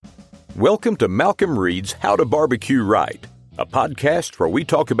Welcome to Malcom Reed's How to Barbecue Right, a podcast where we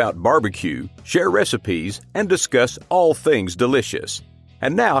talk about barbecue, share recipes, and discuss all things delicious.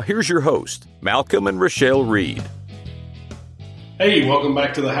 And now, here's your host, Malcom and Rochelle Reed. Hey, welcome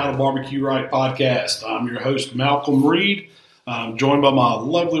back to the How to Barbecue Right podcast. I'm your host, Malcom Reed. I'm joined by my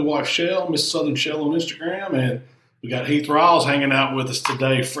lovely wife, Shell, Miss Southern Shell on Instagram, and we got Heath Riles hanging out with us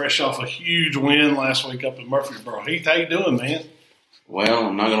today, fresh off a huge win last week up in Murfreesboro. Heath, how you doing, man? Well,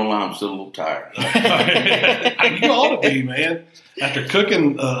 I'm not going to lie, I'm still a little tired. You ought to be, man. After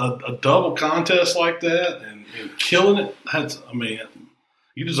cooking a double contest like that and killing it,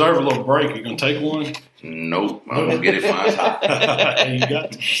 you deserve a little break. You going to take one? Nope, I'm going to get it fine. You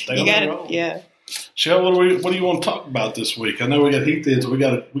got to stay on the road. Yeah. Shell, what do you want to talk about this week? I know we got Heath in, so we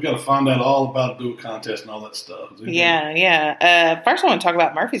got to find out all about dual contest and all that stuff. Yeah. First, I want to talk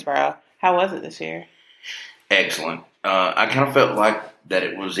about Murfreesboro. How was it this year? Excellent. I kind of felt like that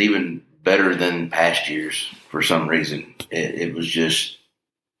it was even better than past years for some reason. It was just,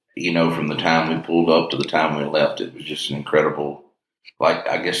 from the time we pulled up to the time we left, it was just an incredible,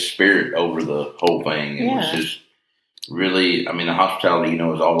 spirit over the whole thing. It was just really, the hospitality,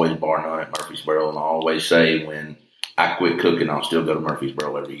 is always bar none at Murfreesboro. And I always say when I quit cooking, I'll still go to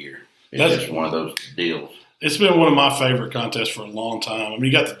Murfreesboro every year. It's just one of those deals. It's been one of my favorite contests for a long time.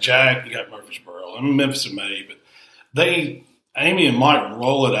 You got the Jack, you got Murfreesboro, Memphis and May, but Amy and Mike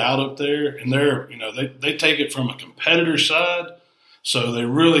roll it out up there, and they take it from a competitor side. So they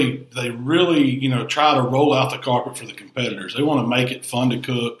really try to roll out the carpet for the competitors. They want to make it fun to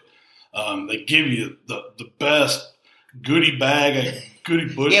cook. They give you the best goodie bag,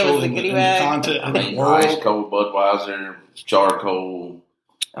 goodie bushel in the contest. Ice cold Budweiser, charcoal,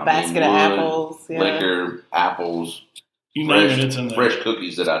 basket of apples, liquor, apples. You name it, it's in there. Fresh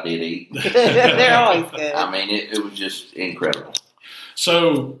cookies that I did eat. They're always good. It was just incredible.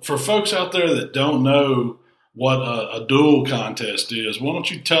 So for folks out there that don't know what a dual contest is, why don't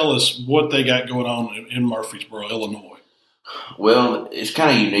you tell us what they got going on in Murfreesboro, Illinois? Well, it's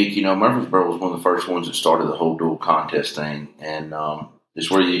kind of unique. Murfreesboro was one of the first ones that started the whole dual contest thing. And it's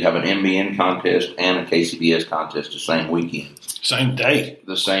where you have an MBN contest and a KCBS contest the same weekend. Same day.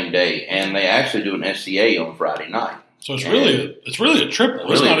 The same day. And they actually do an SCA on Friday night. So it's really a triple.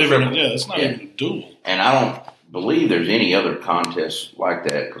 Really it's not even a dual. And I don't believe there's any other contests like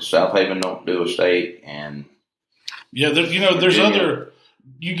that because South Haven don't do a state. And there's other.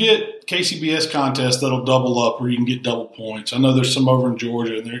 You get KCBS contests that'll double up where you can get double points. I know there's some over in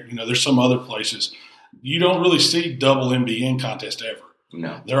Georgia, and there's some other places. You don't really see double MBN contest ever.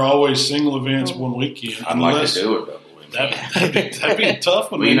 No, they're always single events one weekend. I'd like to do a double. That'd be a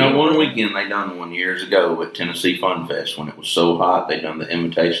tough one. One weekend they done one years ago with Tennessee Fun Fest when it was so hot. They done the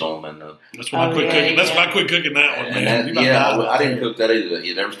Invitational and that's when I quit cooking. That's when I quit cooking that one, man. I didn't cook that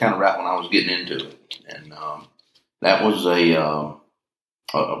either. That was kind of right when I was getting into it, and that was a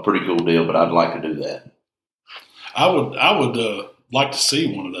pretty cool deal. But I'd like to do that. I would like to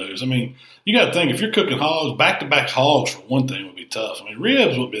see one of those. You got to think if you're cooking hogs, back-to-back hogs for one thing would be tough.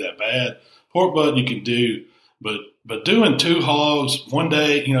 Ribs wouldn't be that bad. Pork butt you can do. But doing two hogs one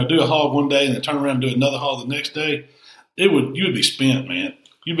day, do a hog one day and then turn around and do another hog the next day, you would be spent, man.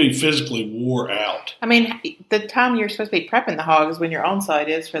 You'd be physically wore out. The time you're supposed to be prepping the hogs when your on site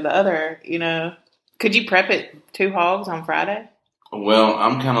is for the other, Could you prep it 2 hogs on Friday? Well,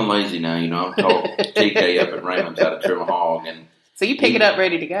 I'm kind of lazy now. I've taught TK up at Raymond's how to trim a hog, and so you pick it up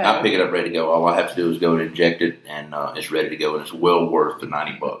ready to go. I pick it up ready to go. All I have to do is go and inject it, and it's ready to go. And it's well worth the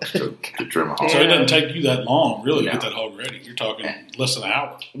 $90 to trim a hog. So it doesn't take you that long, really, to get that hog ready. You're talking less than an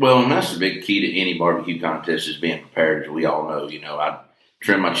hour. Well, and that's the big key to any barbecue contest is being prepared. As we all know, I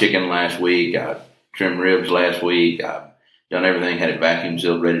trimmed my chicken last week. I trimmed ribs last week. I've done everything. Had it vacuum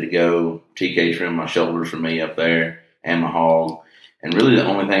sealed, ready to go. TK trimmed my shoulders for me up there and my hog. And really the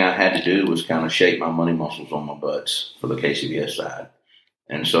only thing I had to do was kind of shake my money muscles on my butts for the KCBS side.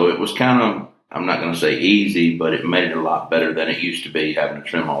 And so it was kind of, I'm not going to say easy, but it made it a lot better than it used to be having to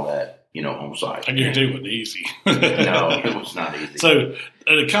trim all that, on site. I guarantee it wasn't easy. No, it was not easy. So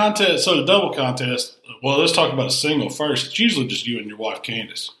the double contest, well, let's talk about a single first. It's usually just you and your wife,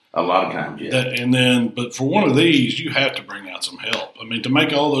 Candace. A lot of times, yeah. But for one of these, you have to bring out some help. To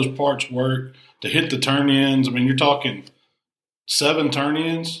make all those parts work, to hit the turn-ins, you're talking 7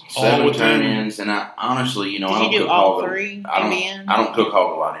 turn-ins. 7 turn-ins, and I honestly, I don't cook all 3. I don't cook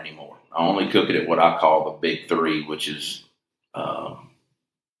hog a lot anymore. I only cook it at what I call the big 3, which is South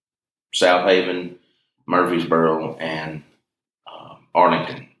Haven, Murfreesboro, and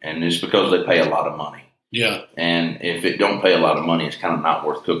Arlington, and it's because they pay a lot of money. Yeah. And if it don't pay a lot of money, it's kind of not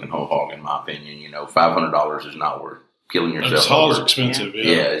worth cooking whole hog, in my opinion. $500 is not worth killing yourself. This hog's expensive.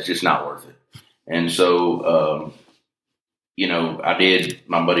 Yeah, it's just not worth it. And so, I did.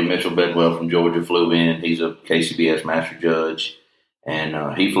 My buddy Mitchell Bedwell from Georgia flew in. He's a KCBS master judge.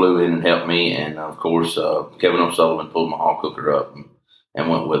 And he flew in and helped me. And, of course, Kevin O'Sullivan pulled my hog cooker up and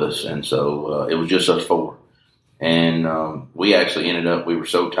went with us. And so it was just us four. And we actually ended up, we were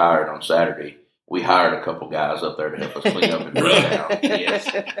so tired on Saturday, we hired a couple guys up there to help us clean up and break down. Yes.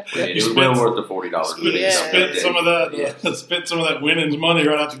 It was well worth the $40. Spent some of that, spent some of that winnings money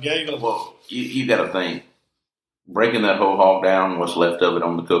right out the gate. Well, you got to think, breaking that whole hog down, what's left of it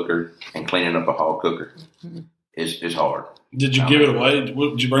on the cooker, and cleaning up a hog cooker is hard. Did you give it away?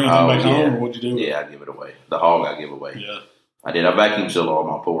 Did you bring anything back home, or what did you do? Yeah, I give it away. The hog I give away. Yeah. I did. I vacuum sealed all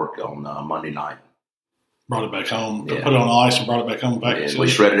my pork on Monday night. Brought it back home. Yeah. Put it on ice and brought it back home. We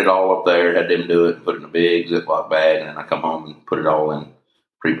shredded it all up there, had them do it, put it in a big Ziploc bag, and then I come home and put it all in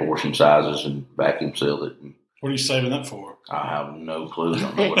pre-portion sizes and vacuum sealed it. What are you saving that for? I have no clue. I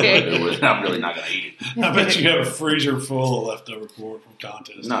don't know what I'm going to do with it. I'm really not going to eat it. I bet you have a freezer full of leftover pork from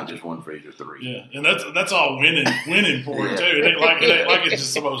contests. Not just one freezer, 3. Yeah, and that's all winning pork too. It ain't like it's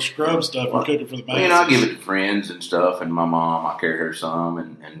just some old scrub stuff you're cooking for the masses. I give it to friends and stuff, and my mom, I carry her some,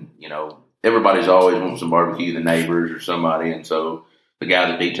 and everybody's always wanting some barbecue, the neighbors or somebody, and so the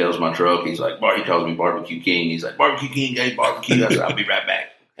guy that details my truck, he's like, he calls me Barbecue King. He's like, Barbecue King, hey, barbecue. I said, I'll be right back.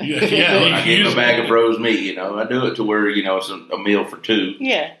 I give him a bag of froze meat, I do it to where, it's a meal for 2,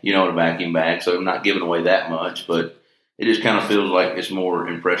 in a vacuum bag, so I'm not giving away that much, but it just kind of feels like it's more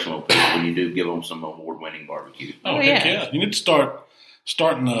impressionable when you do give them some award-winning barbecue. Oh, heck yeah. You need to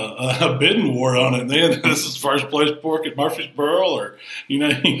starting a bidding war on it then. This is first place pork at Murfreesboro, or, you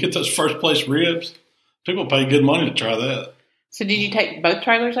get those first place ribs. People pay good money to try that. So did you take both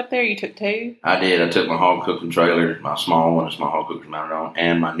trailers up there? You took 2? I did. I took my hog cooking trailer, my small one that's my hog cooker's mounted on,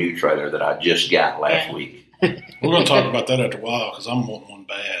 and my new trailer that I just got last week. We're going to talk about that after a while because I'm wanting one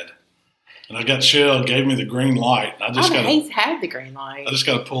bad. And I got Shell gave me the green light. He's had the green light. I just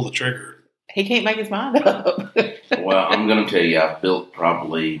got to pull the trigger. He can't make his mind up. Well, I'm going to tell you, I've built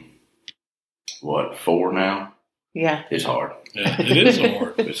probably, 4 now? Yeah. It's hard. Yeah, it is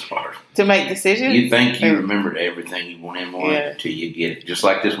hard. It's hard. To make decisions? You think you remembered everything you want in one until you get it. Just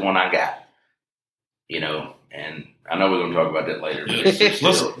like this one I got. And I know we're going to talk about that later.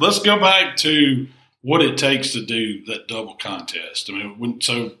 But let's go back to what it takes to do that double contest. I mean,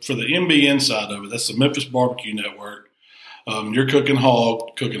 so for the MBN side of it, that's the Memphis Barbecue Network. You're cooking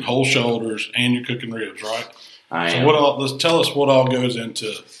hog, cooking whole shoulders, and you're cooking ribs, right? I am. So let's tell us what all goes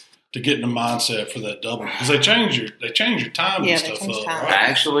into getting the mindset for that double, because they change your time and stuff up. Right?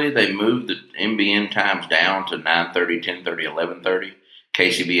 Actually, they moved the MBN times down to 9:30, 10:30, 11:30.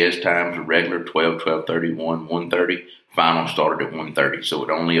 KCBS times are regular 12, 12:30, 1, 1:30. Final started at 1:30, so it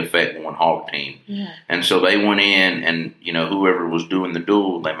only affect one hog team. Yeah. And so they went in, and whoever was doing the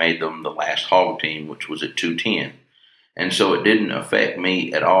duel, they made them the last hog team, which was at 2:10. And so it didn't affect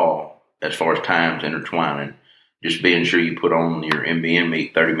me at all as far as times intertwining. Just being sure you put on your MBN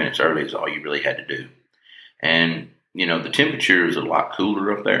meat 30 minutes early is all you really had to do. And, the temperature is a lot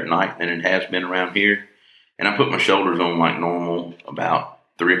cooler up there at night than it has been around here. And I put my shoulders on like normal about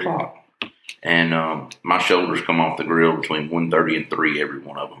 3 o'clock. And my shoulders come off the grill between 1:30 and 3, every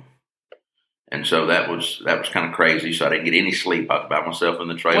one of them. And so that was kind of crazy. So I didn't get any sleep. I was by myself in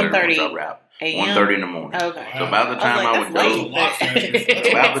the trailer once I wrapped. 1:30 in the morning. Okay. So about the time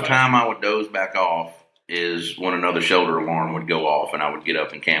I would doze back off is when another shoulder alarm would go off and I would get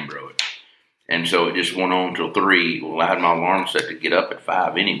up and cambro it. And so it just went on till 3. Well, I had my alarm set to get up at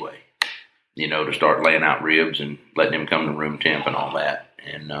 5 anyway, to start laying out ribs and letting them come to room temp and all that.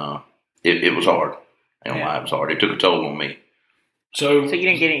 And it was hard. I don't know why it was hard. It took a toll on me. So you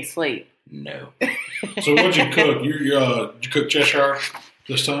didn't get any sleep? No. So what'd you cook? Did you cook Cheshire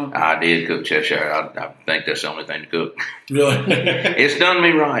this time? I did cook Cheshire. I think that's the only thing to cook. Really? It's done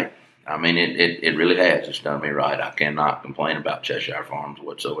me right. I mean, it really has. It's done me right. I cannot complain about Cheshire Farms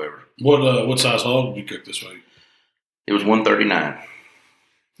whatsoever. What size hog did you cook this week? It was 139.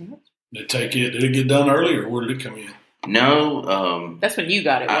 Did it get done early, or where did it come in? No. That's when you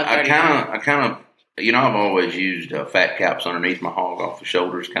got it. I kind of, I've always used fat caps underneath my hog off the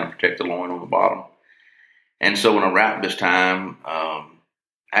shoulders, kind of protect the loin on the bottom. And so when I wrapped this time, I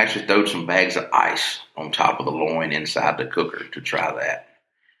actually throwed some bags of ice on top of the loin inside the cooker to try that.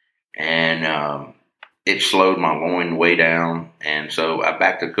 And it slowed my loin way down. And so I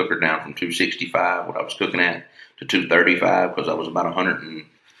backed the cooker down from 265, what I was cooking at, to 235 because I was about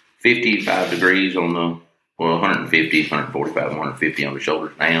 155 degrees on the, 150, 145, 150 on the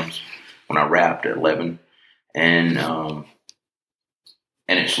shoulders and hams when I wrapped at 11. And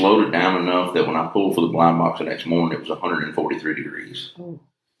and it slowed it down enough that when I pulled for the blind box the next morning, it was 143 degrees. Oh.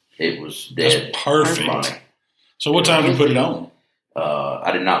 It was dead. That's perfect. Funny. So what time did you put it on?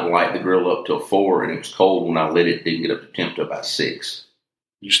 I did not light the grill up till 4, and it was cold when I lit it. Didn't get up to temp till about 6.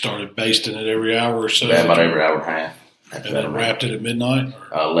 You started basting it every hour or so? About every hour and a half. And then wrapped it at midnight?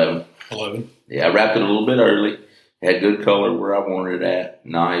 Or 11. 11. Yeah, I wrapped it a little bit early. Had good color where I wanted it at.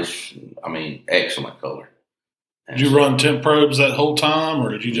 Nice. I mean, excellent color. And Did you run temp probes that whole time, or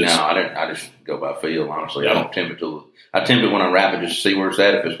did you just? No, I didn't. I just go by feel. Honestly, Yeah. I don't temp it I temp it when I wrap it just to see where it's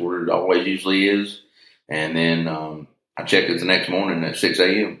at. If it's where it always usually is, and then I check it the next morning at 6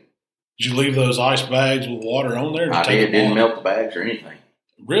 a.m. Did you leave those ice bags with water on there? I didn't melt the bags or anything.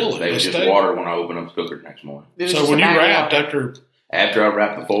 Really? They was just water when I opened up the cooker the next morning. So when you wrapped after I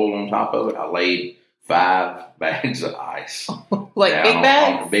wrapped the foil on top of it, I laid 5 bags of ice. Like big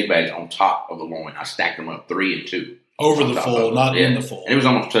bags? On big bags on top of the loin. I stacked them up 3 and 2. Over the foil, not in the foil. And it was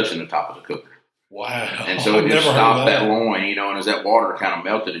almost touching the top of the cooker. Wow. And so it just stopped that loin, and as that water kind of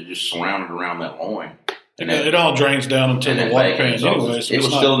melted, it just surrounded around that loin. And it all drains down into the water pan anyway. So it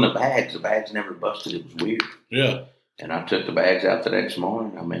was still in the bags. The bags never busted. It was weird. Yeah. And I took the bags out the next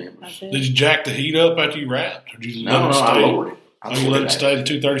morning. I mean, it was. Did you jack the heat up after you wrapped? Or did you let it stay? I lowered it. You let it stay to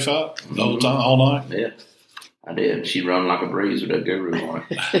 235 the whole time, all night? Yeah, I did. She run like a breeze with that guru on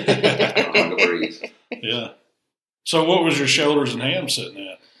it. Like a breeze. Yeah. So what was your shoulders and hams sitting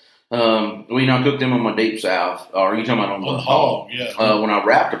at? I cooked them on my deep south. Or are you talking about on the hog? Yeah. When I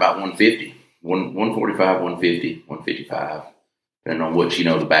wrapped about 150, 145, 150, 155, depending on which,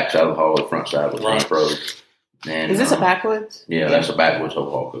 the back side of the hog, the front side with front pros. And, is this a backwoods? Yeah, that's a backwoods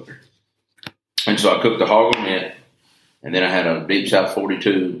whole hog cooker. And so I cooked the hog on it, and then I had a deep south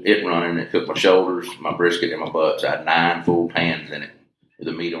 42 it running. It cooked my shoulders, my brisket, and my butts. I had 9 full pans in it with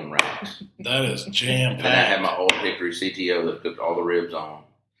the meat on racks. That is jam packed. And I had my old hickory CTO that cooked all the ribs on.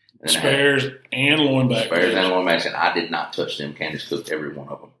 And spares and loin backs. Spares and loin backs, and I did not touch them. Candace cooked every one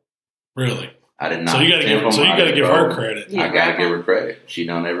of them. Really? I did not. So you got to give her credit. I got to give her credit. She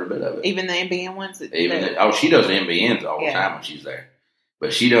done every bit of it. Even the MBN ones. She does the MBNs all the time when she's there,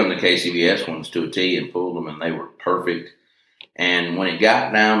 but she done the KCBS ones to a T and pulled them, and they were perfect. And when it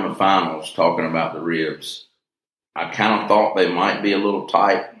got down to finals, talking about the ribs, I kind of thought they might be a little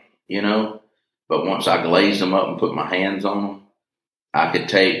tight, But once I glazed them up and put my hands on them, I could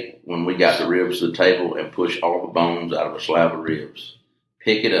take, when we got the ribs to the table, and push all the bones out of a slab of ribs,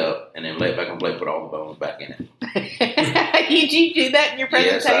 pick it up, and then lay it back on the plate, put all the bones back in it. Did you do that in your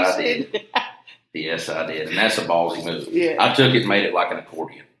presentation? Yes, I did. And that's a ballsy move. Yeah. I took it and made it like an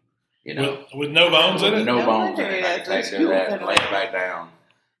accordion, With no bones in it? No bones in it. I could take that and lay it back down.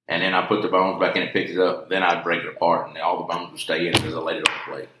 And then I put the bones back in and picked it up. Then I'd break it apart, and all the bones would stay in it as I laid it on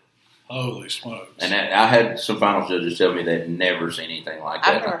the plate. Holy smokes. And I had some finals judges tell me they'd never seen anything like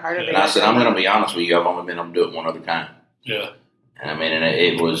that. I've never heard of it. And I said, I'm going to be honest with you, I've only been able to do it one other time. Yeah. I mean, and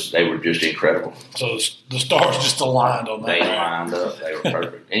they were just incredible. So the stars just aligned on that. They lined up. They were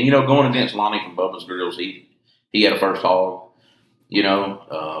perfect. And, going against Lonnie from Bubba's Grills, he had a first hog, He's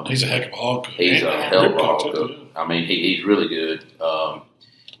a heck of a hog cook. He's a hell of a hog cook. I mean, he's really good.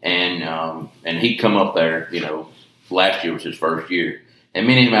 And he'd come up there, last year was his first year. And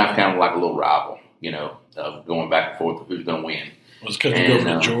me and him have kind of like a little rival, going back and forth of who's going to win. Was because you go over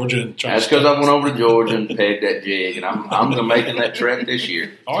to Georgia and try. That's because I went over to Georgia and pegged that jig, and I'm making that trek this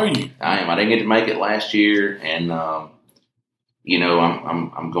year. Are you? I am. I didn't get to make it last year, and I'm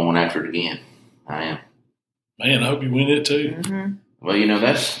going after it again. I am. Man, I hope you win it too. Mm-hmm. Well,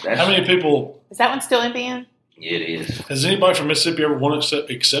 that's how many people. Is that one still MBN? It is. Has anybody from Mississippi ever won it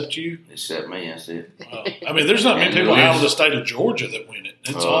except you? Except me, that's it. Wow. I mean, there's not many people out of the state of Georgia that win it.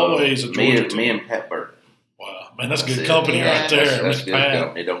 It's always a Georgia team. Me and Pat Burke. Wow, man, that's good company right there. That's good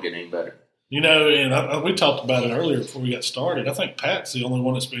company. It don't get any better. And we talked about it earlier before we got started. I think Pat's the only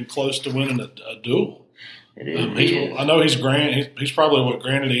one that's been close to winning a duel. It is. I know he's he's probably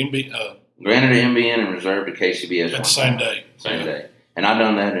granted MBN. Granted an MBN and reserved to KCBS. At the same day. Same day. And I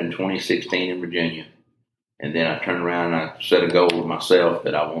done that in 2016 in Virginia. And then I turned around and I set a goal with myself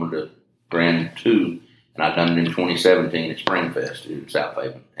that I wanted to grand 2. And I done it in 2017 at Springfest in South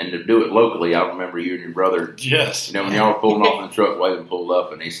Haven. And to do it locally, I remember you and your brother. Yes. When y'all were pulling off in the truck, Waven pulled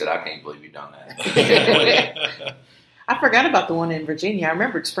up, and he said, "I can't believe you done that." I forgot about the one in Virginia. I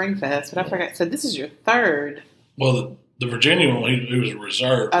remembered Springfest, but I forgot. So this is your third. Well, the Virginia one, he was a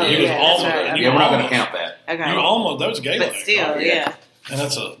reserve. Oh, he was almost. Right. Yeah, we're not going to count that. Okay. That was gay. But still, yeah. And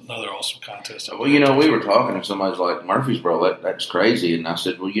that's another awesome contest. Well, we were talking, and somebody's like, Murfreesboro, that's crazy. And I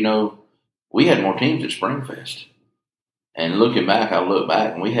said, well, we had more teams at Springfest. And looking back, I look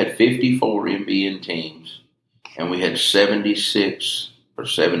back, and we had 54 MBN teams, and we had 76% for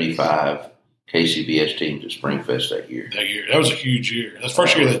 75 KCBS teams at Springfest that year. That was a huge year. That's the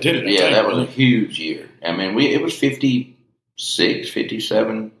first year they did it. That was a huge year. I mean, it was 56,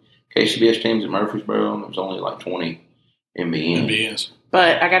 57 KCBS teams at Murfreesboro, and it was only like 20 MBNs.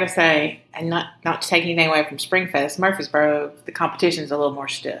 But I got to say, and not to take anything away from Springfest, Murfreesboro, the competition's a little more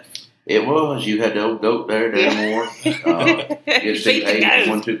stiff. It was. You had the old goat there, Darren Moore. You had Steve Hayes,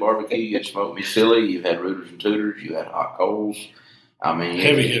 1-2 BBQ. You had Smoke Me Silly. You had Rooters and Tooters. You had Hot Coals. I mean,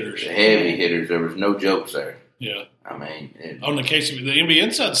 heavy hitters. Heavy hitters. There was no jokes there. Yeah. I mean, on the case, the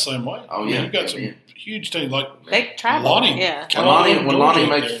NBN side the same way. Oh, yeah. You've got some huge teams like they travel. Lonnie. Yeah. When Lonnie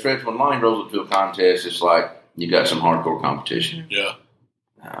makes a stretch, when Lonnie rolls up to a contest, it's like you got some hardcore competition. Yeah.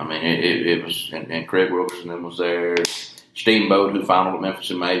 I mean, it was, and Craig Wilkerson was there. Steamboat, who finaled at Memphis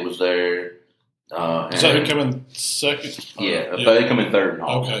in May, was there. So who come in second? They come in third.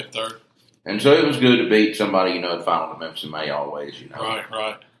 Okay, third. And so it was good to beat somebody, at finaled at Memphis in May always,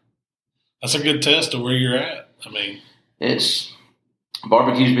 Right. That's a good test of where you're at. I mean,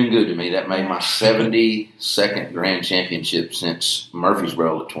 barbecue's been good to me. That made my 72nd grand championship since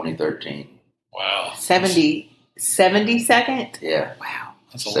Murfreesboro at 2013. Wow. 72nd? Yeah. Wow.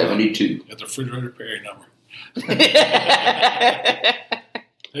 That's a 72. Got the refrigerator Perry number.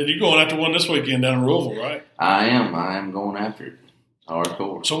 And you're going after one this weekend down in Louisville, right? I am going after it.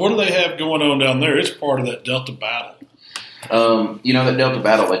 Hardcore. So what do they have going on down there? It's part of that Delta battle. That Delta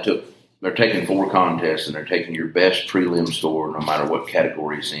battle, they're taking 4 contests, and they're taking your best prelim score, no matter what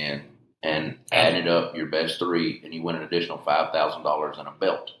category it's in, and adding up your best 3, and you win an additional $5,000 and a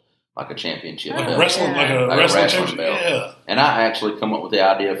belt, like a championship belt. Like a wrestling championship belt. Yeah. And I actually come up with the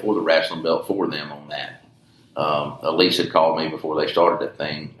idea for the wrestling belt for them on that. Elise had called me before they started that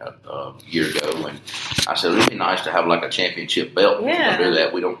thing a year ago, and I said, it'd be nice to have like a championship belt. Yeah. Do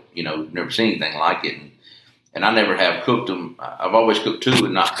that. We don't, never seen anything like it. And I never have cooked them. I've always cooked 2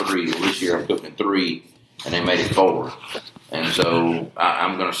 and not 3. Well, this year I'm cooking 3, and they made it 4. And so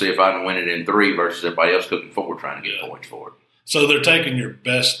I'm going to see if I can win it in 3 versus everybody else cooking 4 trying to get points for it. So they're taking your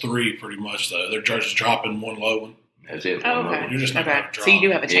best 3 pretty much, though. They're just dropping one low one. That's it. Oh, okay. You're just not going to drop. So you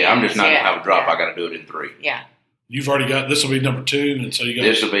do have a chance. Yeah, I'm just not going to have a drop. I got to do it in 3. Yeah. You've already got, this will be number 2, and so you got.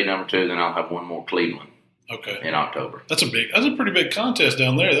 This will be number 2, then I'll have one more Cleveland. Okay. In October. That's a pretty big contest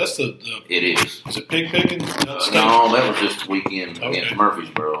down there. That's It is. Is it pig picking? No, that was just the weekend against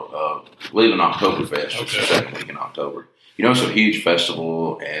Murfreesboro. Cleveland Oktoberfest, which is the second week in October. It's a huge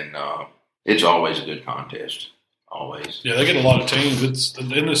festival, and it's always a good contest. Always. Yeah, they get a lot of teams.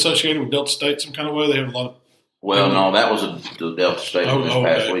 Isn't it associated with Delta State some kind of way? They have a lot of. Well, no, that was the Delta State this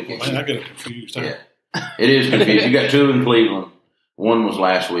past weekend. Man, I get it confused. Yeah. It is confused. You got 2 in Cleveland. One was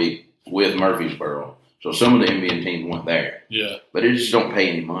last week with Murfreesboro. So some of the NBA teams went there. Yeah. But it just don't pay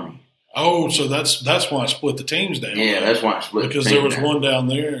any money. Oh, so that's why I split the teams down. Yeah, that's why I split because the teams there was down. one down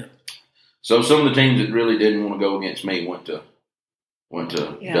there. So some of the teams that really didn't want to go against me went to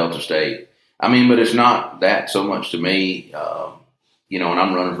Delta State. I mean, but it's not that so much to me, and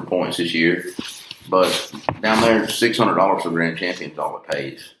I'm running for points this year. But down there, $600 for the grand champion is all it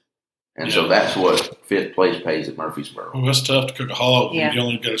pays. And so that's what 5th place pays at Murfreesboro. Well, that's tough to cook a hog. Yeah. You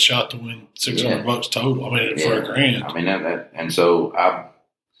only got a shot to win $600 total. I mean, for a grand. I mean, and so I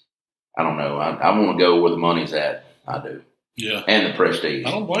don't know. I want to go where the money's at. I do. Yeah. And the prestige.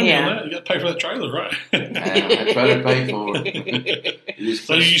 I don't blame you on that. You got to pay for that trailer, right? I try to pay for it.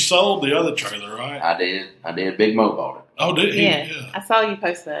 So you sold the other trailer, right? I did. Big Mo bought it. Oh, did he? Yeah. I saw you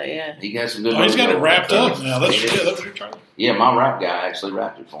post that, yeah. He got some good. Oh, he's got it wrapped up now. That was your trailer. Yeah, my wrap guy actually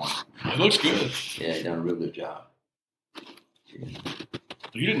wrapped it for him. It looks good. Yeah, he done a real good job.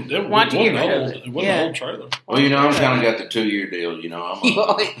 You didn't. It Why'd you wasn't get rid of old. it? It wasn't an old trailer. Well, I'm kind of got the 2-year deal. You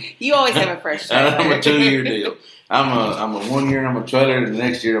always have a fresh trailer. I'm a 2-year deal. I'm a 1 year I'm a trailer, and the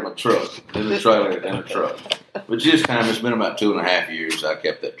next year I'm a truck. Then a trailer, then a truck. But this time it's been about 2.5 years I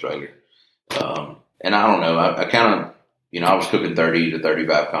kept that trailer. And I don't know. I kind of, I was cooking 30 to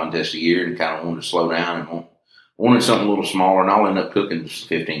 35 contests a year, and kind of wanted to slow down and wanted something a little smaller. And I'll end up cooking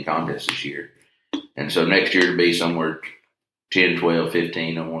 15 contests this year. And so next year to be somewhere 10, 12,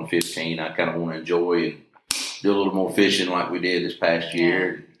 15. I want 15. I kind of want to enjoy and do a little more fishing like we did this past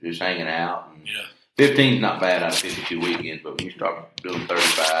year, just hanging out. And 15 is not bad out of 52 weekends, but when you start doing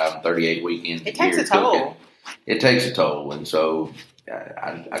 35 and 38 weekends, it takes a toll. Cooking, it takes a toll. And so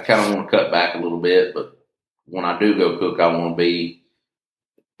I kind of want to cut back a little bit, but when I do go cook, I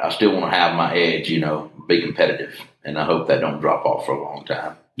still want to have my edge, be competitive. And I hope that don't drop off for a long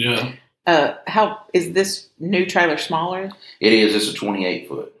time. Yeah. How is this new trailer smaller? It is. It's a 28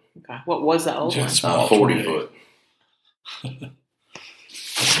 foot. Okay. What was the old one? 40 foot.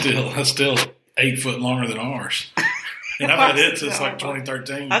 That's still 8 foot longer than ours. And I've had it since like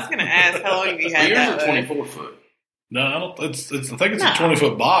 2013. I was going to ask, how long have you had Yours that? are 24 foot. No, I don't. I think it's a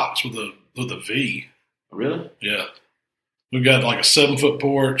 20-foot box with a V. Really? Yeah. We've got like a 7-foot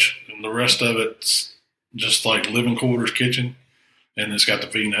porch, and the rest of it's just like living quarters, kitchen, and it's got the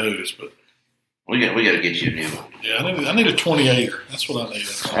V nose. But we got to get you a new one. yeah, I need a 28er. That's what I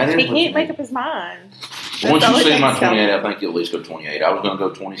need. He can't make up his mind. Once you see my 28, I think you'll at least go 28. I was going to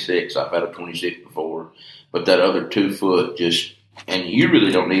go 26. I've had a 26 before, but that other 2 foot just, and you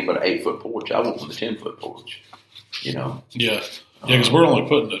really don't need but an 8-foot porch. I went with a 10-foot porch. You know. Yeah, because we're only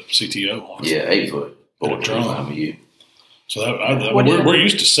putting the CTO on. Yeah, 8-foot porch. You. So we're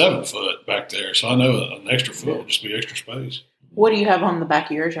used to 7 foot back there. So I know an extra foot will just be extra space. What do you have on the back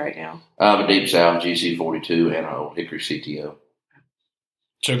of yours right now? I have a Deep South GC42 and an old Hickory CTO.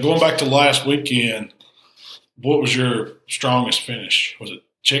 So going back to last weekend, what was your strongest finish? Was it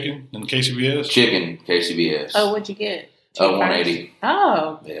chicken in KCBS? Chicken, KCBS. Oh, what'd you get? 180.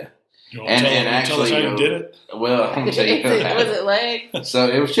 Oh. Yeah. You want to tell us how you did it? Well, I'm going to tell you. Was it leg? So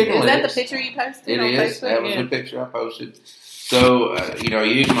it was chicken legs. Is that the picture you posted It on is. Facebook? That was the picture I posted. So, I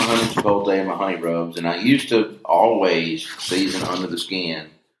use my honey chipotle and my honey rubs, and I used to always season under the skin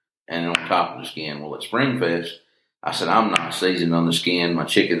and on top of the skin. Well, at Springfest, I said, I'm not seasoning on the skin. My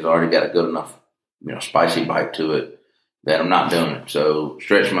chicken's already got a good enough, spicy bite to it that I'm not doing it. So,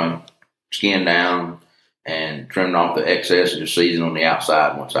 stretched my skin down and trimmed off the excess and just seasoned on the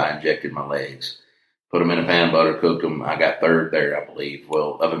outside once I injected my legs. Put them in a pan of butter, cooked them. I got third there, I believe.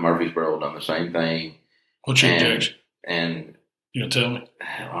 Well, up in Murfreesboro, done the same thing. What's your injection? And you gonna tell me?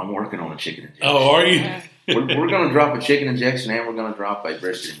 I'm working on a chicken injection. Oh, are you? We're going to drop a chicken injection and we're going to drop a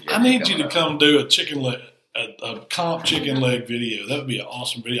brisket injection. I need you to come do a chicken leg, a comp chicken leg video. That would be an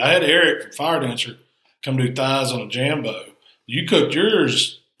awesome video. I had Eric from Fire Dancer come do thighs on a Jambo. You cooked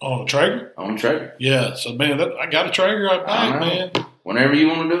yours on a Traeger? On a Traeger. Yeah. So, man, I got a Traeger right back, man. Whenever you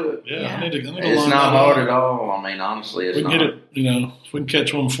want to do it. Yeah. I need to it's not hard at all. I mean, honestly, it's not. We can get it, if we can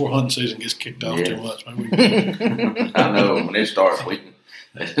catch one before hunting season gets kicked off too much. Maybe we can. I know. When it starts,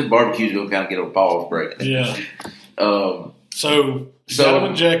 the barbecue's going to kind of get a pause break. Yeah. So got them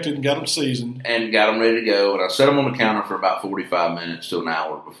injected and got them seasoned. And got them ready to go. And I set them on the counter for about 45 minutes to an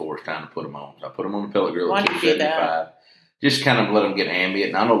hour before it's time to put them on. So I put them on the pellet grill at 275. Just kind of let them get ambient.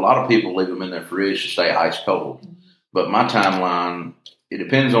 And I know a lot of people leave them in their fridge to stay ice cold. But my timeline, it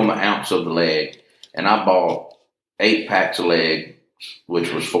depends on the ounce of the leg. And I bought 8 packs of legs,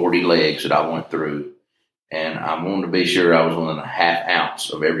 which was 40 legs that I went through. And I wanted to be sure I was within a half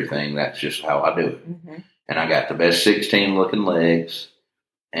ounce of everything. That's just how I do it. Mm-hmm. And I got the best 16 looking legs.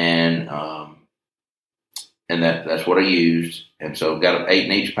 And that's what I used. And so got 8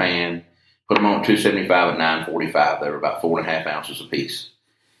 in each pan. Put them on 275 at 945. They were about 4.5 ounces apiece.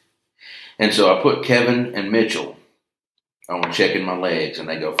 And so I put Kevin and Mitchell on checking my legs, and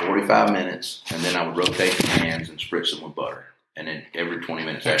they go 45 minutes, and then I would rotate the hands and spritz them with butter. And then every 20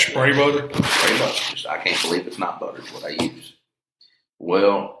 minutes. That spray butter? Spray butter. I can't believe it's not butter is what I use.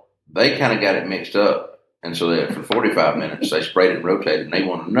 Well, they kind of got it mixed up, and so that for 45 minutes, they sprayed it and rotated, and they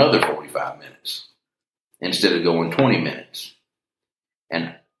want another 45 minutes instead of going 20 minutes.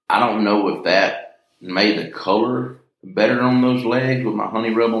 And I don't know if that made the color better on those legs with my honey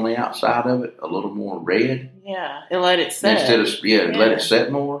rub on the outside of it, a little more red. Yeah, it let it set. Let it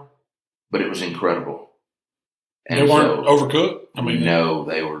set more, but it was incredible. And they weren't overcooked? No,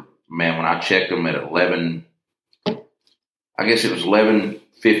 they were, man, when I checked them at 11, I guess it was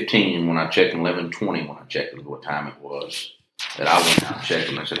 11:15 when I checked them, 11:20 when I checked them, what time it was, that I went out and checked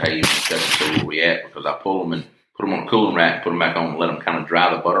them. I said, hey, you want to check and see where we at? Because I pull them and put them on a cooling rack, put them back on and let them kind of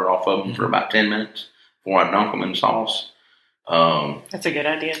dry the butter off of them for about 10 minutes before I dunk them in sauce. That's a good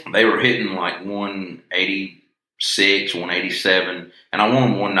idea. They were hitting like 186, 187, and I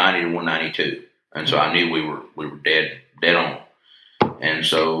want them 190 to 192. And so I knew we were dead on. And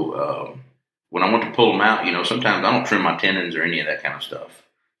so when I went to pull them out, sometimes I don't trim my tendons or any of that kind of stuff.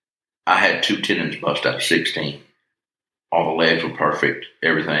 I had 2 tendons bust out of 16. All the legs were perfect,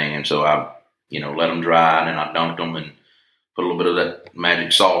 everything. And so I, let them dry, and then I dunked them and put a little bit of that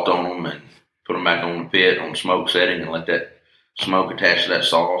magic salt on them and put them back on the pit on smoke setting and let that smoke attach to that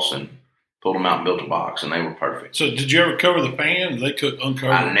sauce and pulled them out and built a box, and they were perfect. So did you ever cover the pan? Did they cook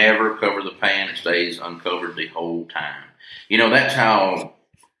uncovered? I never cover the pan. It stays uncovered the whole time. That's how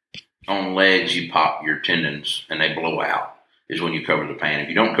on legs you pop your tendons and they blow out, is when you cover the pan. If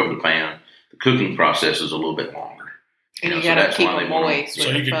you don't cover the pan, the cooking process is a little bit longer. And you got to keep them moist. So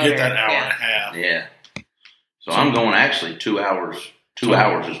you could get that hour and a half. Yeah. So I'm going actually 2 hours. 2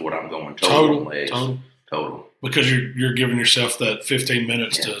 hours is what I'm going total on legs. Total. Because you're giving yourself that 15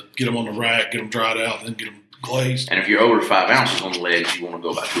 minutes to get them on the rack, get them dried out, and then get them glazed. And if you're over 5 ounces on the legs, you want to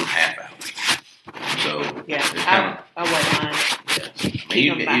go about 2.5 ounces. So yeah, I wouldn't mind.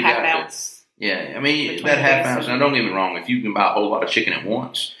 Yeah, about half ounce. Yeah, I mean that half ounce. Now, don't get me wrong. If you can buy a whole lot of chicken at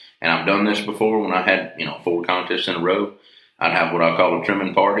once, and I've done this before when I had 4 contests in a row, I'd have what I call a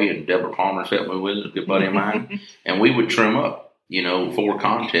trimming party, and Deborah Palmer's helped me with it, a good buddy of mine, and we would trim up 4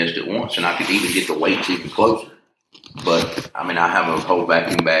 contests at once, and I could even get the weights even closer. But I mean, I have a whole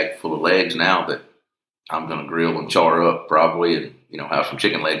vacuum bag full of legs now that I'm going to grill and char up probably, and have some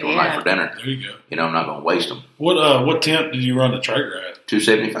chicken legs one night for dinner. There you go. I'm not going to waste them. What temp did you run the Traeger at?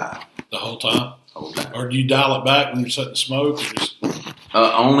 275. The whole time? Whole time. Or do you dial it back when you're setting smoke? Or just...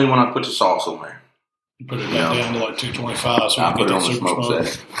 only when I put the sauce on there. You put it back down to like 225. So I put it on the smoke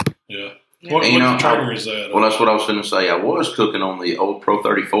setting. Yeah. What Traeger is that? Well, that's what I was going to say. I was cooking on the old Pro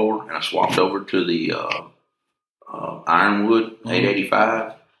 34, and I swapped over to the Ironwood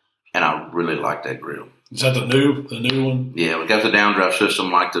 885, and I really like that grill. Is that the new one? Yeah, we got the downdraft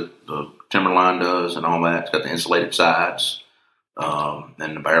system like the Timberline does and all that. It's got the insulated sides,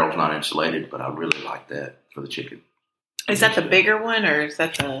 and the barrel's not insulated, but I really like that for the chicken. Is that the bigger one, or is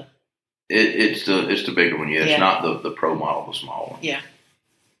that the? It's the bigger one. Yeah, it's not the Pro model, the small one. Yeah.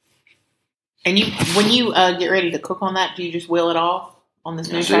 And when you get ready to cook on that, do you just wheel it off on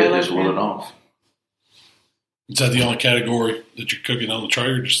this new trailer? Just wheel it off. Is that the only category that you're cooking on the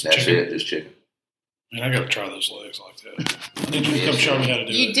Traeger? Just That's chicken? it, just chicken. Man, I got to try those legs like that. I need you to come show me how to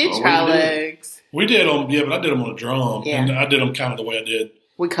do it. You did try legs. We did them, but I did them on a drum. Yeah. And I did them kind of the way I did.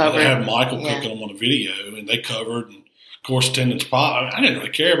 We covered. I had Michael cooking them on a video, and they covered. And of course, tendons pop. I didn't really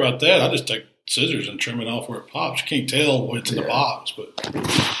care about that. I just take scissors and trim it off where it pops. You can't tell what's in the box, but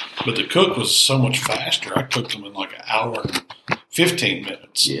the cook was so much faster. I cooked them in like an hour and 15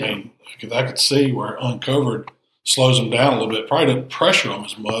 minutes. Yeah. I mean, I could see where uncovered slows them down a little bit. Probably didn't pressure them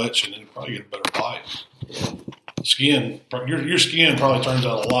as much, and then probably get a better bite. Yeah. Skin, your skin probably turns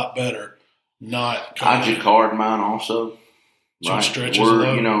out a lot better. I jacquard mine also. So it stretches.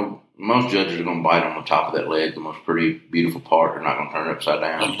 Most judges are going to bite on the top of that leg, the most pretty beautiful part. They're not going to turn it upside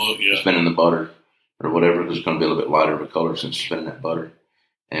down. Spinning the butter or whatever, because it's going to be a little bit lighter of a color since spinning that butter.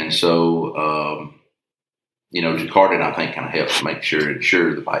 And so, jacquarding, I think, kind of helps make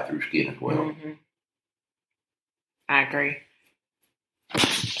sure the bite through skin as well. Mm-hmm. I agree.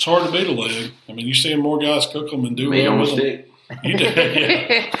 It's hard to beat a leg. I mean, you're seeing more guys cook them and do meat well on with the stick. You do,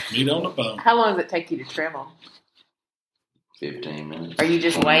 yeah. Meat on the bone. How long does it take you to trim them? 15 minutes. Are you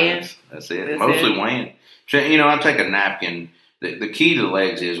just weighing? That's it. Mostly weighing. So, I take a napkin. The key to the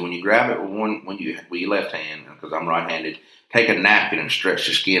legs is when you grab it with your left hand, because I'm right-handed, take a napkin and stretch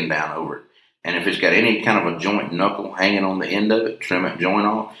the skin down over it. And if it's got any kind of a joint knuckle hanging on the end of it, trim it joint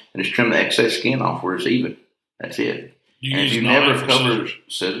off, and just trim the excess skin off where it's even. That's it. If you never cover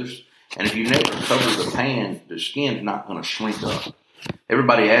scissors, and if you never cover the pan, the skin's not going to shrink up.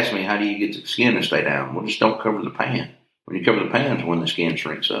 Everybody asks me, how do you get the skin to stay down? Well, just don't cover the pan. When you cover the pan is when the skin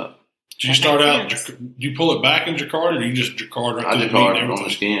shrinks up. Do you start out, do you pull it back in jacquard, or do you just jacquard right through the meat and everything? On the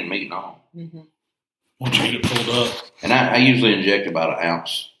skin, meat and all. Mm-hmm. Once you get it pulled up. And I usually inject about an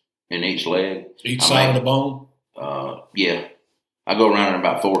ounce in each leg. Each side of the bone? Yeah. I go around in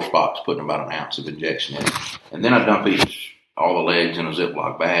about 4 spots, putting about an ounce of injection in. And then I dump all the legs in a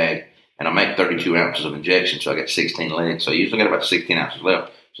Ziploc bag, and I make 32 ounces of injection, so I got 16 legs. So I usually got about 16 ounces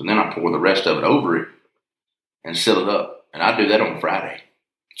left. So then I pour the rest of it over it and seal it up. And I do that on Friday.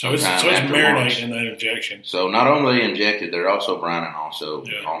 So it's marinating in that injection. So not only are they injected, they're also brining all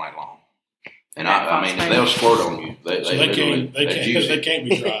night long. And I mean, they'll squirt on you. They can't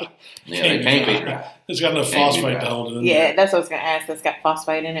be dry. Yeah, they can't be dry. It's got enough phosphate to hold it in there. Yeah, that's what I was going to ask. It's got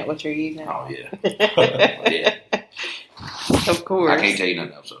phosphate in it, what you're using. Oh, yeah. Yeah. Of course. I can't tell you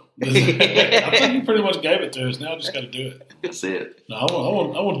nothing else. So. I think you pretty much gave it to us. Now I just got to do it. That's it. No,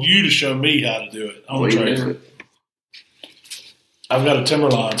 I want you to show me how to do it. I want to try it. I've got a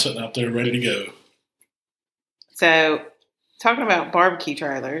Timberline sitting out there ready to go. So, talking about barbecue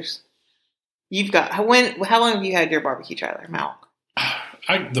trailers, how long have you had your barbecue trailer, Malk?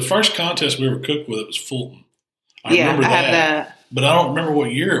 The first contest we ever cooked with it was Fulton. I remember have that. But I don't remember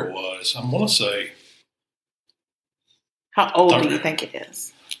what year it was. I'm going to say. How old do you think it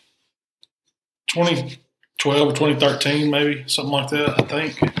is? 2012 or 2013, maybe, something like that, I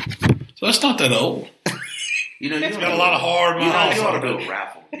think. So that's not that old. It's got a lot of hard miles. You ought to do a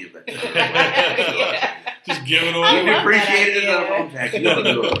raffle. Just give it You away. appreciate it enough, Jack. You ought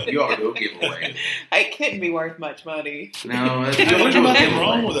to do a giveaway. It couldn't be worth much money. No, There's nothing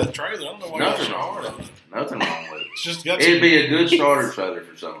wrong with that trailer. I don't know why Nothing you're so wrong hard with on it. it. Nothing wrong with it. It's just got It'd be a good starter trailer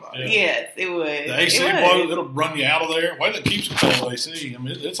for somebody. Yeah. Yes, it would. the AC blows, it'll run you out of there. Why that keeps it cold AC? I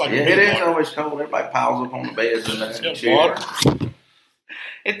mean, it's like Yeah, a it big is water. always cold. Everybody piles up on the beds and It's got that. water.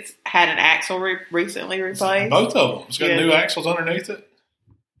 It's had an axle recently replaced. Both of them. It's got new axles underneath it.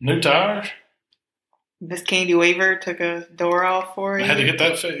 New tires. Miss Candy Weaver took a door off for I you. had to get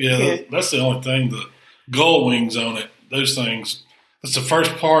that fixed. Yeah, that's the only thing. The gull wings on it, those things. That's the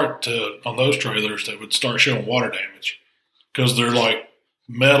first part on those trailers that would start showing water damage because they're like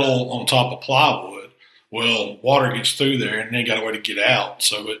metal on top of plywood. Well, water gets through there and they got a way to get out.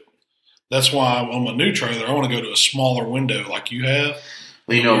 So that's why on my new trailer, I want to go to a smaller window like you have.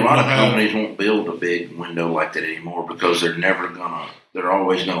 Well, a lot of companies won't build a big window like that anymore because they're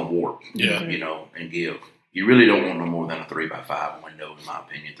always gonna warp. Yeah. And give. You really don't want no more than a 3x5 window, in my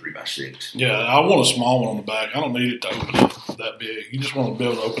opinion, 3x6. Yeah, I want a small one on the back. I don't need it to open up that big. You just want to be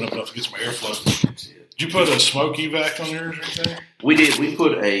able to open up enough to get some airflow. That's it. Did you put a smoke evac on yours or anything? We did. We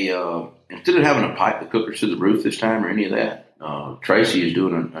put instead of having a pipe that cookers to the roof this time or any of that, Tracy is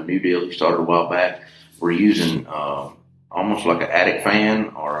doing a new deal he started a while back. We're using almost like an attic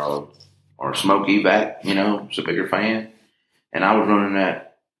fan or a smoke evac, it's a bigger fan. And I was running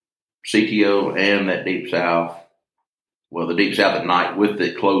that CTO and that Deep South. Well, the Deep South at night with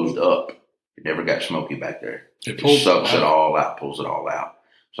it closed up. It never got smoky back there. It sucks it all out, pulls it all out.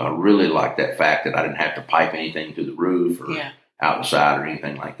 So I really like that fact that I didn't have to pipe anything to the roof or out the side or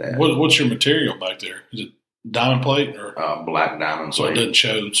anything like that. What's your material back there? Is it diamond plate or black diamond so plate? it doesn't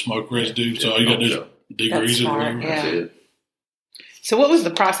show smoke residue? So all you got to do is degrease it. Smart, Whatever. yeah. That's it. So what was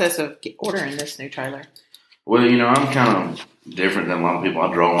the process of ordering this new trailer? Well, I'm kind of different than a lot of people.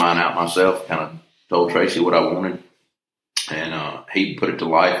 I draw mine out myself. Kind of told Tracy what I wanted, and he put it to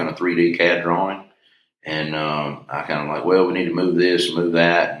life in a 3D CAD drawing. And I kind of like, well, we need to move this and move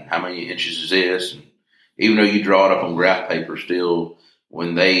that, and how many inches is this? And even though you draw it up on graph paper, still,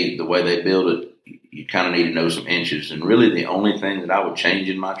 the way they build it, you kind of need to know some inches. And really, the only thing that I would change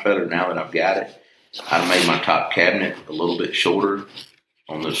in my trailer now that I've got it, I made my top cabinet a little bit shorter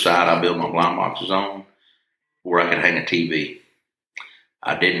on the side I build my blind boxes on, where I could hang a TV.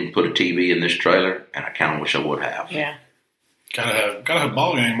 I didn't put a TV in this trailer, and I kind of wish I would have. Yeah. Gotta have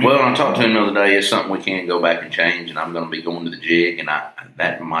ball game. Man. Well, I talked to him the other day. It's something we can go back and change, and I'm going to be going to the jig, and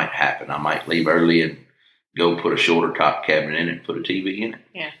that might happen. I might leave early and go put a shorter top cabinet in it and put a TV in it.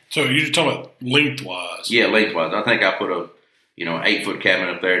 Yeah. So you're talking about lengthwise? Yeah, lengthwise. I think I put a 8-foot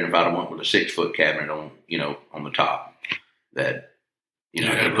cabinet up there, and if I'd have went with a 6-foot cabinet on the top, that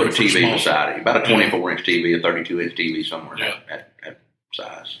I put a TV beside it. About a 24-inch TV, a 32-inch TV somewhere at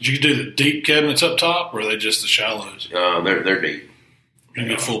size. Did you do the deep cabinets up top, or are they just the shallows? They're deep. You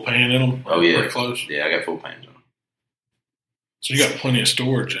get full pan in them? Oh, yeah. Pretty close? Yeah, I got full pans on them. So you got plenty of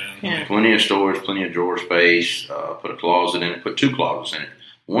storage in. Yeah. Plenty of storage, plenty of drawer space. Put a closet in it. Put 2 closets in it.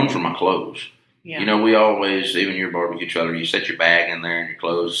 One for my clothes. Yeah. We always, even your barbecue trailer, you set your bag in there and your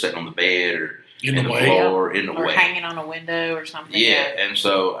clothes sitting on the bed or In the way. floor, in the Or way. hanging on a window or something. Yeah, and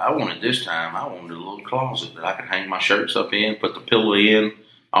so I wanted a little closet that I could hang my shirts up in, put the pillow in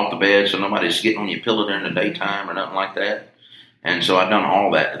off the bed so nobody's getting on your pillow during the daytime or nothing like that. And so I've done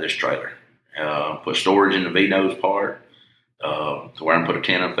all that to this trailer. Put storage in the V-nose part to where I can put a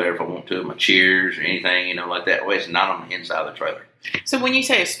tent up there if I want to, my chairs or anything, like that. Way it's not on the inside of the trailer. So when you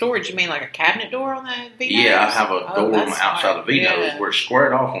say a storage, you mean like a cabinet door on the V-nose? Yeah, I have a door on the outside of the V-nose Yeah. where it's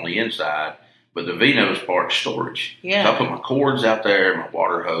squared off on the inside, but the V-nose part is storage. Yeah. So I put my cords out there, my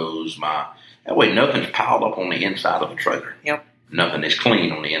water hose, that way nothing's piled up on the inside of the trailer. Yep. Nothing is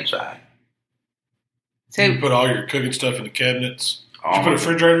clean on the inside. So You put all your cooking stuff in the cabinets. Did you put a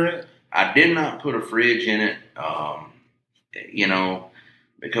refrigerator in it? I did not put a fridge in it,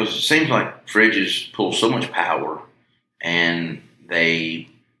 because it seems like fridges pull so much power, and they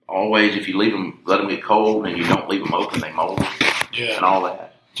always, if you let them get cold and you don't leave them open, they mold Yeah. and all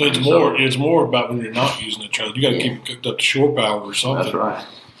that. So it's more about when you're not using the trailer. You got to keep it cooked up to shore power or something. That's right.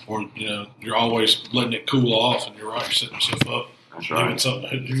 Or you're always letting it cool off, and you're right, you're setting yourself up. That's Doing right. something.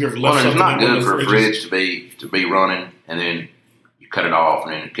 Have you ever Well, left it's something not in one good of for a the fridges? fridge to be running and then you cut it off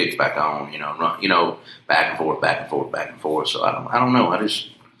and then it kicks back on. Back and forth, back and forth, back and forth. So I don't know. I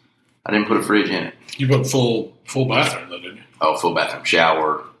didn't put a fridge in it. You put full bathroom though, didn't you? Oh, full bathroom,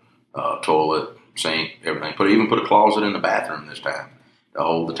 shower, toilet, sink, everything. Even put a closet in the bathroom this time to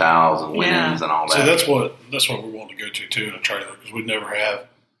hold the towels and linens and all that. So that's what we want to go to too in a trailer, because we never have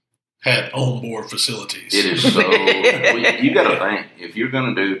had onboard facilities. It is so. You got to think, if you're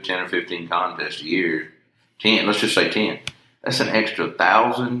going to do 10 or 15 contests a year, 10, let's just say 10. That's an extra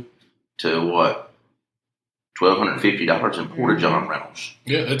 $1,000 to what? $1,250 in Porta-John rentals.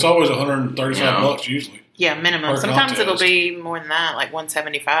 Yeah, it's always $135 usually. Yeah, minimum. Per Sometimes contest. it'll be more than that, like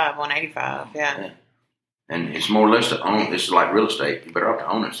 $175, $185. Yeah. And it's more or less to own. It's like real estate. You better have to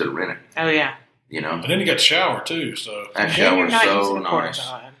own it instead of rent it. Oh, yeah. You know? And then you got the shower too. So That And then you're shower's not so using the nice.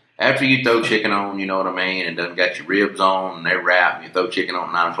 Porta-John. After you throw chicken on, you know what I mean, and then got your ribs on and they're wrapped, and you throw chicken on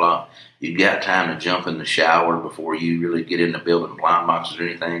at 9 o'clock, you've got time to jump in the shower before you really get into building blind boxes or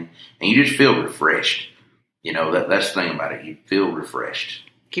anything, and you just feel refreshed. You know, that's the thing about it. You feel refreshed.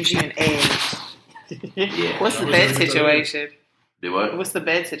 Gives you an edge. Yeah. What's the That was bed everything. situation? Do what? What's the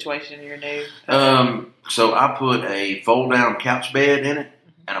bed situation in your new? So I put a fold-down couch bed in it,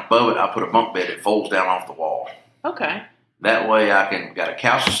 and above it I put a bunk bed that folds down off the wall. Okay. That way got a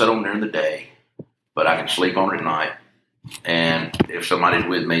couch to sit on during the day, but I can sleep on it at night. And if somebody's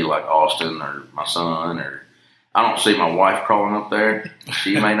with me, like Austin or my son, or I don't see my wife crawling up there.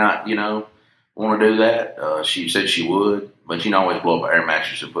 She may not, want to do that. She said she would, but you can always blow up an air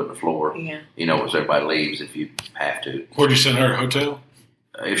mattress and put in the floor. Yeah. As everybody leaves if you have to. where'd you send her? A hotel?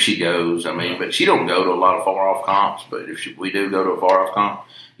 If she goes, but she don't go to a lot of far-off comps. But if we do go to a far-off comp,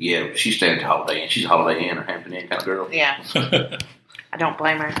 yeah, she's staying at Holiday Inn. She's a Holiday Inn or Hampton Inn kind of girl. Yeah. I don't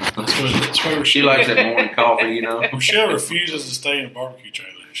blame her. That's where She likes that morning coffee, Michelle refuses to stay in a barbecue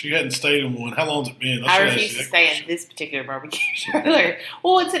trailer. She hadn't stayed in one. How long's it been? I refuse to stay in this particular barbecue trailer.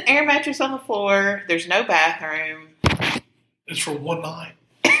 Well, it's an air mattress on the floor. There's no bathroom. It's for one night.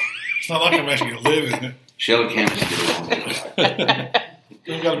 It's not like I'm actually going to live in it. Shelley can't just get along.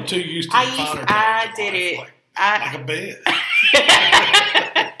 You got them too used to the finer I things did in it. life, like a bed.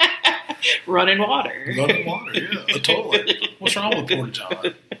 Running water. Running water, yeah. A toilet. What's wrong with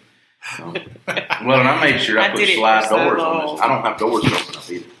Porta-John? Well, and I made sure I I put did it slide for so doors on long. this. I don't have doors that open up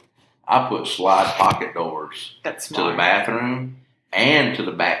either. I put slide pocket doors That's to smart. the bathroom and to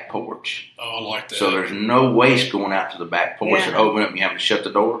the back porch. Oh, I like that. So there's no waste going out to the back porch Yeah. and open up and you have to shut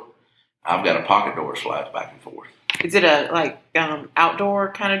the door. I've got a pocket door that slides back and forth. Is it a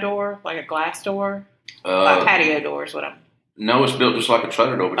outdoor kind of door, like a glass door, like patio door is what I'm. No, it's built just like a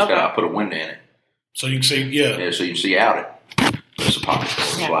trailer door, but Okay. I put a window in it. So you can see, yeah. Yeah, so you can see out it. But it's a pocket door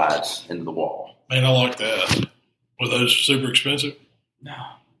that Yeah. slides into the wall. Man, I like that. Were those super expensive? No.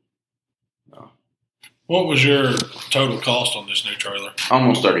 What was your total cost on this new trailer?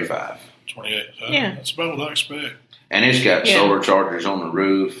 Almost 35. 28. Yeah. That's about what I expect. And it's got Yeah. solar chargers on the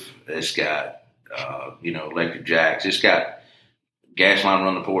roof. It's got, electric jacks. It's got gas line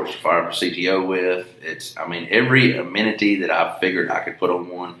run the porch to fire up a CTO with. Every amenity that I figured I could put on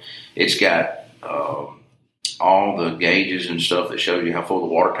one. It's got all the gauges and stuff that shows you how full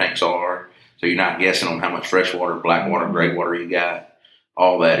the water tanks are. So you're not guessing on how much fresh water, black water, gray water you got.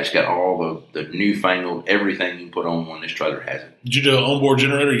 All that. It's got all the newfangled, everything you can put on one. This trailer has it. Did you do an onboard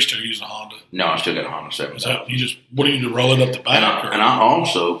generator or you still using a Honda? No, I still got a Honda Is 7000. that, what do you do, roll it up the back? And I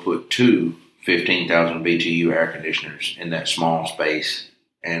also put two 15,000 BTU air conditioners in that small space.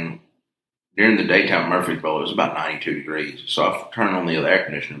 And during the daytime Murfreesboro, it was about 92 degrees. So I turned on the other air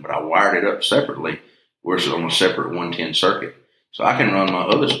conditioner, but I wired it up separately, where it's on a separate 110 circuit. So I can run the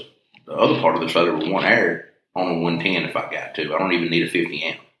other part of the trailer with one air on a 110 if I got to. I don't even need a 50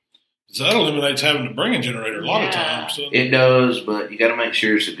 amp. So that eliminates having to bring a generator a lot of times. So. It does, but you got to make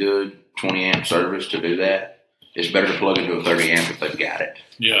sure it's a good 20 amp service to do that. It's better to plug into a 30 amp if they've got it.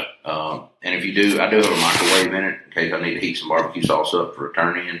 Yeah. And if you do, I do have a microwave in it in case I need to heat some barbecue sauce up for a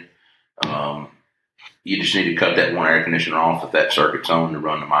turn-in. You just need to cut that one air conditioner off if that circuit's on to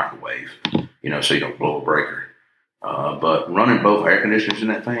run the microwave, so you don't blow a breaker. But running both air conditioners in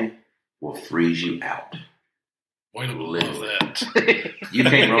that thing will freeze you out. Way to love that. You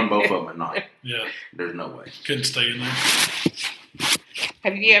can't run both of them at night. Yeah. There's no way. Couldn't stay in there.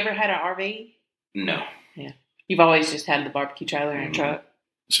 Have you ever had an RV? No. Yeah. You've always just had the barbecue trailer and truck?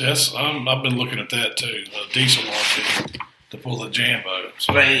 See, I've been looking at that too. A diesel RV to pull the Jambo.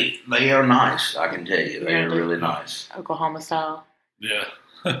 So, They are nice, I can tell you. They Yeah, are they're- really nice. Oklahoma style. yeah.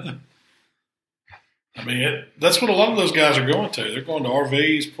 That's what a lot of those guys are going to. They're going to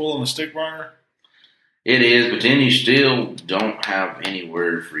RVs, pulling a stick burner. It is, but then you still don't have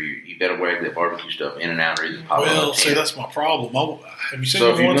anywhere for you. You got to whack that barbecue stuff in and out, or either pop it Well, up see, in. that's my problem. Have you seen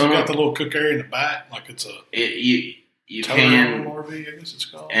So if the you're ones that gonna- got the little cook area in the back, like it's a You tow can, RV, I guess it's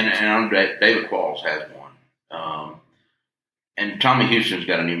called. and David Qualls has one. And Tommy Houston's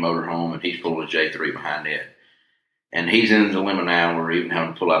got a new motorhome, and he's pulling a J3 behind it. And he's in the limit now where even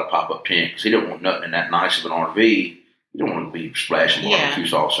having to pull out a pop-up tent because he don't want nothing in that nice of an RV. You don't want to be splashing barbecue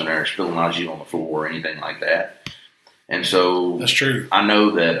sauce in there, spilling au on the floor or anything like that. And so That's true. I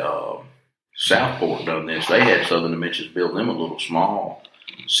know that Southport done this. They had Southern Dimensions build them a little small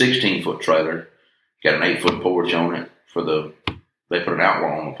 16-foot trailer. Got an 8-foot porch on it they put an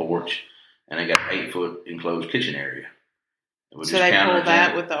outlaw on the porch, and they got an 8-foot enclosed kitchen area. So they pull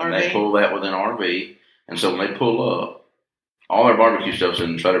that with the RV? They pull that with an RV, and so when they pull up, all their barbecue stuff's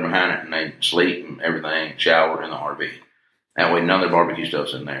in the trailer behind it, and they sleep and everything, shower in the RV. That way, none of their barbecue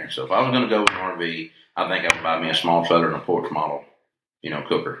stuff's in there. So if I was going to go with an RV, I think I would buy me a small trailer and a porch model,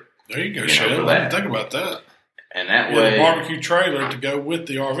 cooker. There you go, Shell. I didn't think about that. And that way, a barbecue trailer to go with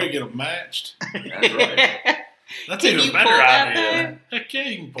the RV, get them matched. That's right. That's even a better idea. Heck yeah,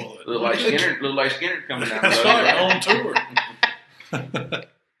 you can pull it. Look like Skinner coming down the road. That's right, on tour.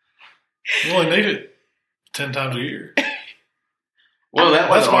 You only need it 10 times a year. Well,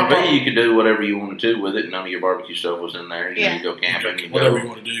 that's the RV. You could do whatever you wanted to with it. None of your barbecue stuff was in there. You go camping, you whatever go you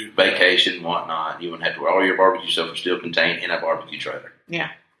want to do, vacation, whatnot. You wouldn't have to. All your barbecue stuff was still contained in a barbecue trailer.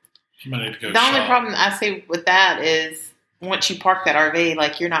 Yeah. You might need to go. The only problem I see with that is once you park that RV,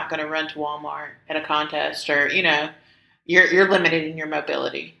 like you're not going to run to Walmart at a contest, or you're limited in your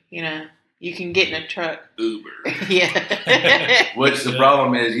mobility. You can get in a truck. Uber. Yeah. Which the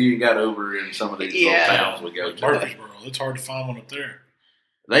problem is you got Uber in some of these little towns we go to. Murfreesboro. It's hard to find one up there.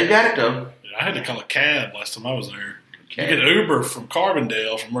 They got it though. Yeah, I had to call a cab last time I was there. You get Uber from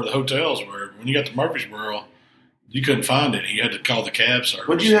Carbondale, from where the hotels were. When you got to Murfreesboro, you couldn't find any. You had to call the cab service.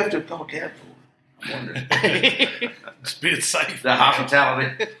 What'd you have to call a cab for? I wonder. Just being safe. The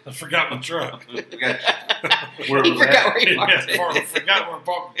hospitality. I forgot my truck. Where He forgot where he parked it. I forgot where I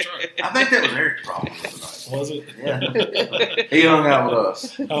parked my truck. I think that was Eric's problem tonight. Was it? Yeah. He hung out with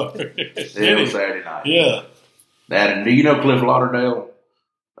us. Oh, It was Saturday night. Yeah. Do you know Cliff Lauderdale?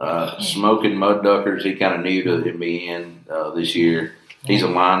 Smoking Mud Duckers. He kind of new to NBA this year. He's a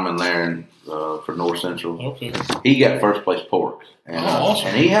lineman there for North Central. Okay. He got first place pork. And, awesome.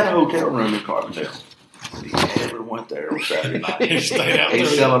 And he had a hotel room in Carbondale. He never went there on Saturday night. He stayed out He there.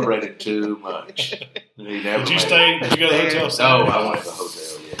 Celebrated too much. Did you go to the hotel? No, I went to the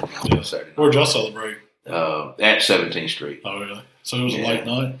hotel, Yeah. Saturday night. Where'd y'all celebrate? At 17th Street. Oh, really? So it was a late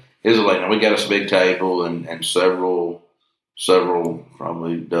night? It was a late night. We got us a big table and several,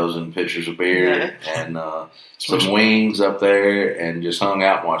 probably a dozen pitchers of beer and some wings up there, and just hung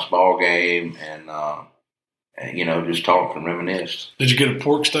out and watched the ball game and just talked and reminisced. Did you get a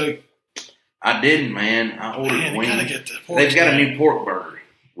pork steak? I didn't, man. I ordered wings. Gotta get the pork They've got a steak. new pork burger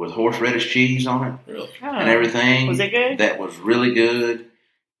with horseradish cheese on it. Really? And everything. Was it good? That was really good.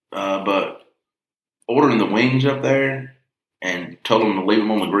 But ordering the wings up there and told them to leave them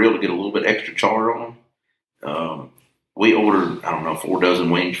on the grill to get a little bit extra char on them. We ordered, 4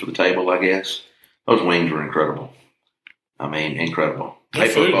 dozen wings for the table, I guess. Those wings were incredible. I mean, incredible. Their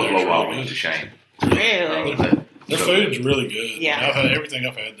They put food Buffalo there's Wild really Wings to good. shame. Really? Their food's really good. Yeah. I've had everything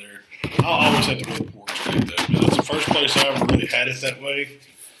I've had there. I always have to get a pork steak, though. That's the first place I ever really had it that way.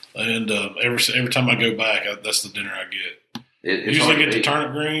 And every time I go back, that's the dinner I get. It's Usually hard to get the beat.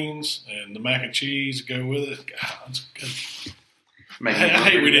 turnip greens and the mac and cheese to go with it. God, that's good. Make I me hate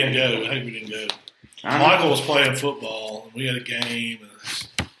hungry. we didn't go. I know. Michael was playing football, and we had a game.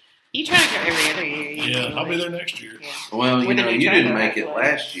 And You try to go every other year. I'll be there next year. Yeah. Well, With a new you didn't trailer, make it hopefully.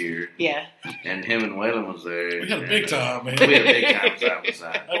 last year, Yeah. and him and Waylon was there. We had a big time, man. We had a big time side by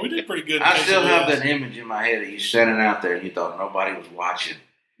side. Hey, we did pretty good. I still have that image in my head of you standing out there and you thought nobody was watching.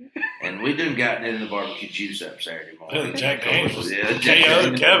 And we done gotten into the barbecue juice up Saturday morning. Yeah, Jack Daniels. Yeah, Jack KO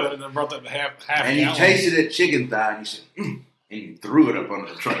Daniels. Kevin, and then brought that half And you gallon. tasted that chicken thigh and you said, and you threw it up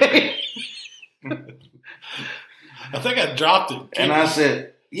under the tray. I think I dropped it. And I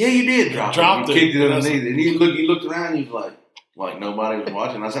said, yeah, you did drop Dropped it. it. You kicked it underneath. And you looked around and you was like nobody was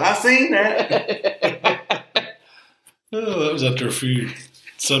watching. I said, I seen that. Oh, that was after a few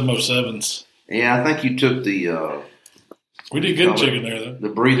 707s. Yeah, I think you took the We did good chicken there, though. the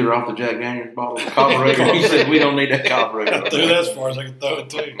breather off the Jack Daniels bottle, the carburetor. He said, we don't need that carburetor. I threw that as far as I could throw it,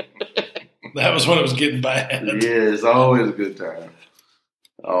 too. That was when it was getting bad. Yeah, it's always a good time.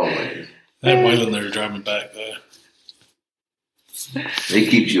 Always. I had Waylon there driving back, though. He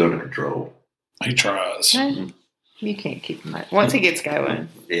keeps you under control. He tries. You can't keep him up. Once he gets going.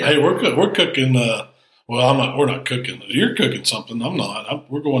 Yeah. Hey, we're cooking. We're not cooking. You're cooking something. I'm not.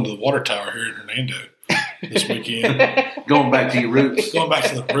 We're going to the water tower here in Hernando this weekend. Going back to your roots. Going back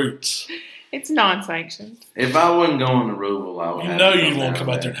to the roots. It's non-sanctioned. If I wasn't going to Rouville, I would. You have know to you won't down come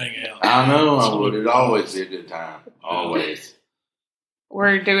out there and hang out. I know I would. It'd always be a good time. Always.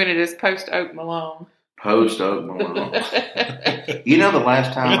 We're doing it as post-Oak Malone. Post Oak Malone. You know, the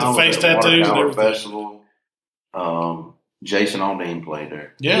last time We got the I was face at Water tattoos and Tower everything. Festival, Jason Aldean played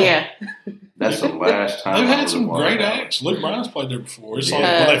there. Yeah. That's the last time. They've had some great acts. Luke Bryan's played there before. It's like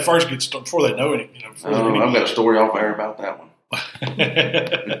when they first get started, before they know it. I've got a story off air about that one.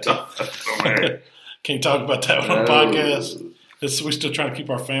 Can't talk about that one on the podcast. We're still trying to keep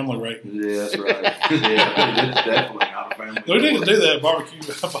our family rating. Yeah, that's right. Yeah, it's definitely not a family. We need to do that barbecue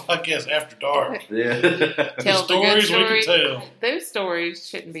podcast after dark. Yeah. The stories we can tell. Those stories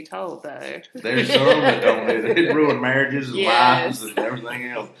shouldn't be told, though. There's some that don't. It ruin marriages and lives and everything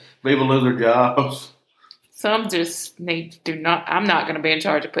else. People lose their jobs. Some just do not. I'm not going to be in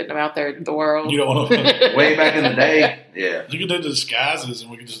charge of putting them out there in the world. You don't want to. Way back in the day, yeah. You could do the disguises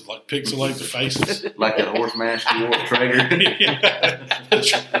and we could just like pixelate the faces. Like that horse mask you wore at Traeger.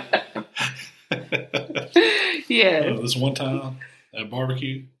 Yeah. This one time at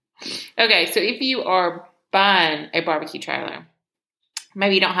barbecue. Okay, so if you are buying a barbecue trailer,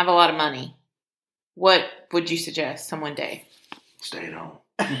 maybe you don't have a lot of money, what would you suggest someone do? Stay at home.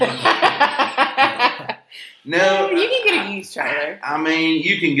 No, you can get a used trailer. I mean,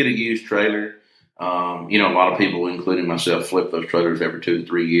 you can get a used trailer. A lot of people, including myself, flip those trailers every 2 to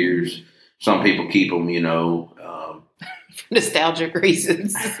 3 years. Some people keep them, for nostalgic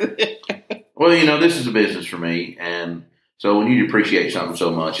reasons. Well, this is a business for me, and so when you appreciate something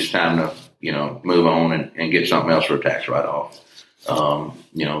so much, it's time to, move on and get something else for a tax write-off. From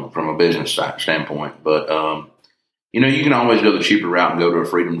a business standpoint, but you can always go the cheaper route and go to a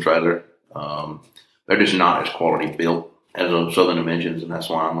Freedom trailer. They're just not as quality built as a Southern Dimensions, and that's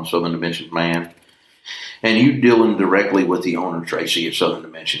why I'm a Southern Dimensions man. And you're dealing directly with the owner, Tracy, at Southern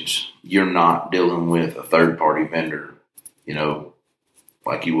Dimensions. You're not dealing with a third-party vendor,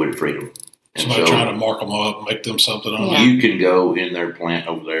 like you would at Freedom. And Somebody trying to mark them up, make them something on You can go in their plant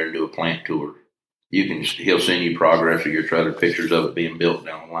over there and do a plant tour. He'll send you progress of your trailer, pictures of it being built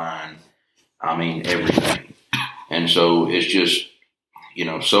down the line. I mean, everything. And so it's just,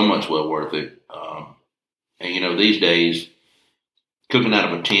 so much well worth it. And, these days, cooking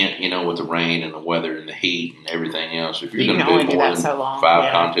out of a tent, with the rain and the weather and the heat and everything else, if you're going to do more than 5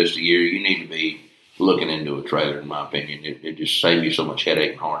 contests a year, you need to be looking into a trailer, in my opinion. It just saves you so much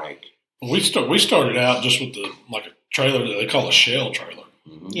headache and heartache. We started out just with a trailer that they call a shell trailer.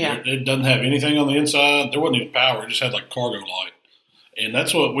 Mm-hmm. Yeah. It doesn't have anything on the inside. There wasn't even power. It just had cargo light. And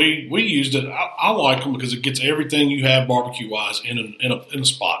that's what we used it. I like them because it gets everything you have barbecue-wise in a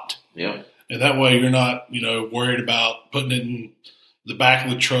spot. Yeah. And that way you're not, worried about putting it in the back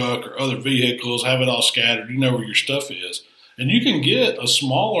of the truck or other vehicles, have it all scattered. You know where your stuff is. And you can get a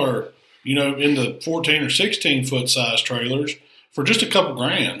smaller, in the 14 or 16 foot size trailers for just a couple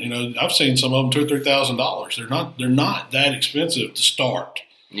 $grand. I've seen some of them $2,000 or $3,000. They're not that expensive to start.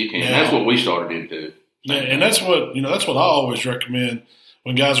 You can. That's what we started into. Yeah, and that's what I always recommend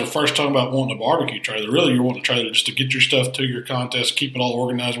when guys are first talking about wanting a barbecue trailer. Really, you're wanting a trailer just to get your stuff to your contest, keep it all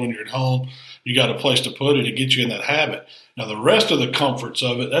organized when you're at home. You got a place to put it to get you in that habit. Now, the rest of the comforts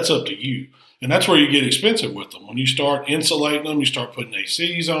of it, that's up to you. And that's where you get expensive with them. When you start insulating them, you start putting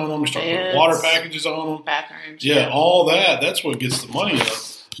ACs on them, you start putting water packages on them. Bathrooms. Yeah, all that. That's what gets the money up.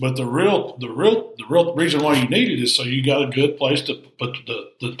 But the real reason why you need it is so you got a good place to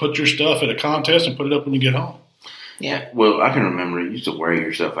put your stuff at a contest and put it up when you get home. Yeah. Well, I can remember you used to wear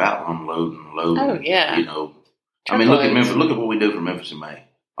yourself out unloading and loading. Oh yeah. I mean, look at Memphis. Look at what we do for Memphis in May.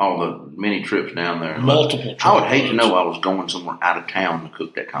 All the many trips down there. Multiple trips. I would hate to know I was going somewhere out of town to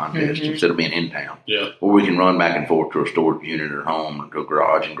cook that contest instead of being in town. Yeah. Or we can run back and forth to a storage unit or home or to a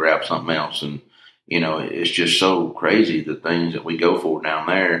garage and grab something else. And, it's just so crazy the things that we go for down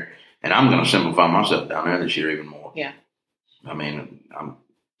there. And I'm going to simplify myself down there this year even more. Yeah. I mean, I'm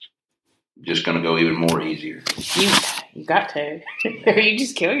just going to go even more easier. You got to. Or you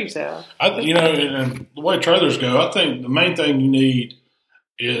just kill yourself. And the way trailers go, I think the main thing you need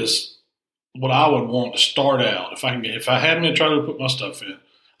is what I would want to start out. If I had me a trailer to put my stuff in,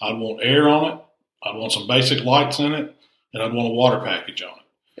 I'd want air on it. I'd want some basic lights in it, and I'd want a water package on it.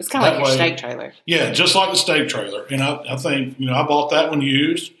 It's kind of like your steak trailer. Yeah, just like the steak trailer. And I think, I bought that one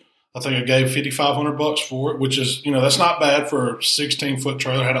used. I think I gave $5,500 for it, which is, that's not bad for a 16-foot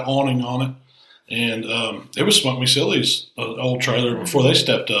trailer. Had an awning on it. And it was Smoke Me Silly's old trailer before they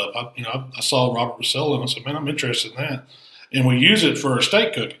stepped up. I saw Robert was selling. I said, man, I'm interested in that. And we use it for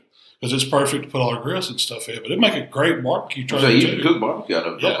steak cooking because it's perfect to put all our grills and stuff in. But it'd make a great barbecue trailer, so you can cook barbecue out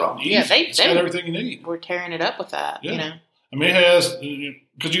of it, no problem. Yeah, it's got everything you need. We're tearing it up with that, I mean, it has,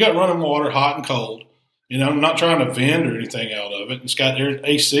 because you got running water, hot and cold. I'm not trying to vent or anything out of it. It's got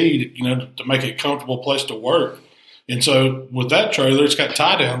AC, to make it a comfortable place to work. And so with that trailer, it's got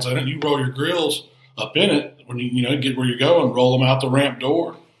tie downs in it. You roll your grills up in it when you get where you're going, roll them out the ramp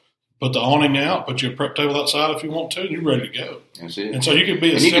door, put the awning out, put your prep table outside if you want to, and you're ready to go. That's it. And so you could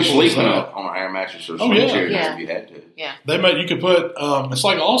be as and you simple can as sleep that. on an air mattress or swing chair if you had to. Yeah. You could put, it's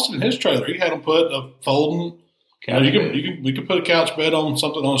like Austin in his trailer. He had them put a folding. We could put a couch bed on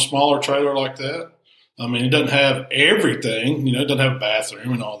something on a smaller trailer like that. I mean, it doesn't have everything. It doesn't have a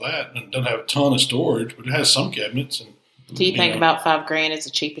bathroom and all that. And it doesn't have a ton of storage, but it has some cabinets. And do you think about $5,000 is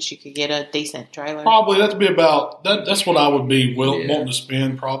the cheapest you could get a decent trailer? Probably that'd be about that. That's what I would be wanting to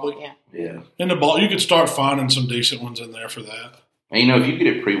spend. Probably. Yeah. In the ball, you could start finding some decent ones in there for that. And if you get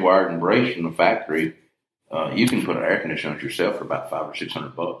it pre-wired and braced from the factory, you can put an air conditioner on it yourself for about $500 or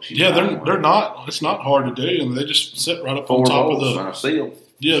 $600. Yeah, they're not. It's not hard to do, and they just sit right up on 4 top of bolts and a seal.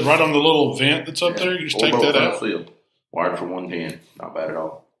 Yeah, right on the little vent that's up there. You just 4 take that out. Seal. Wired for $110. Not bad at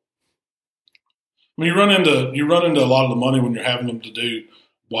all. I mean, you run into a lot of the money when you're having them to do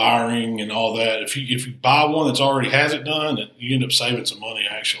wiring and all that. If you buy one that's already has it done, you end up saving some money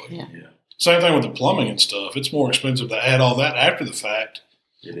actually. Yeah. Same thing with the plumbing and stuff. It's more expensive to add all that after the fact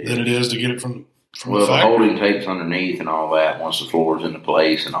than it is to get it from the factory. The holding tapes underneath and all that, once the floor's into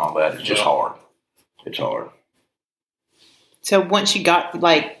place and all that, it's just hard. It's hard. So once you got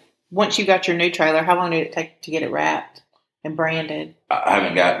your new trailer, how long did it take to get it wrapped and branded? I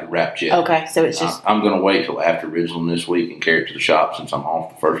haven't got it wrapped yet. Okay, so it's just... I'm going to wait till after Ridgeland this week and carry it to the shop since I'm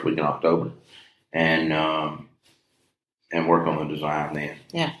off the first week in October and work on the design then.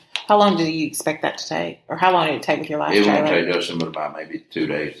 Yeah. How long do you expect that to take? Or how long did it take with your last trailer? It won't take Justin but about maybe 2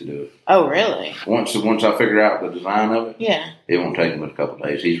 days to do it. Oh, really? Once I figure out the design of it, it won't take him but a couple of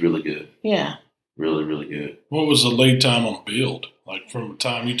days. He's really good. Yeah. Really, really good. What was the lead time on build? Like from the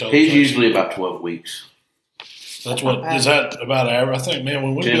time you told He's usually about 12 weeks. That's what is that about average? I think, man,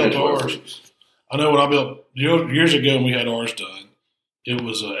 when we built ours, weeks. I know when I built years ago when we had ours done, it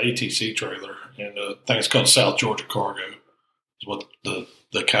was an ATC trailer, and I think it's called South Georgia Cargo. Is what the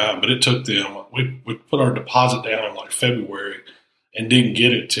kind, but it took them. We put our deposit down in like February and didn't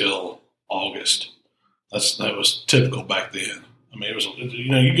get it till August. That was typical back then. I mean, it was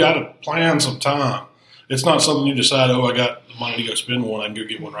you got to plan some time. It's not something you decide. Oh, I got the money to go spend one. I can go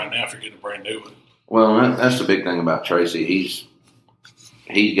get one right now if you're getting a brand new one. Well, that's the big thing about Tracy.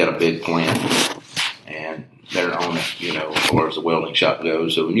 He's got a big plan, and they're on it, as far as the welding shop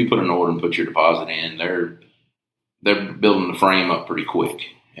goes. So when you put an order and put your deposit in, they're building the frame up pretty quick.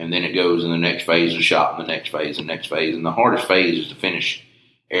 And then it goes in the next phase of the shop, and the next phase, and the next phase. And the hardest phase is the finish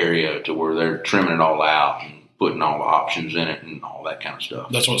area to where they're trimming it all out and putting all the options in it and all that kind of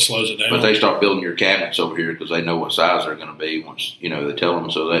stuff. That's what slows it down. But they start building your cabinets over here because they know what size they're going to be once, they tell them.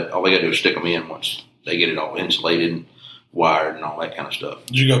 So that all they got to do is stick them in once they get it all insulated and wired and all that kind of stuff.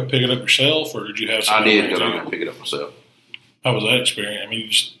 Did you go pick it up yourself, or did you have somebody? I did go down there and pick it up myself. How was that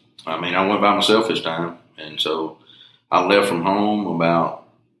experience? I went by myself this time. And so I left from home about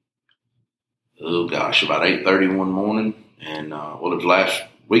 8:30 one morning. And, it was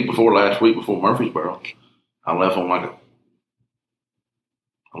week before Murfreesboro. I left on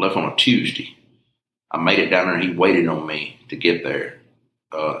a Tuesday. I made it down there, and he waited on me to get there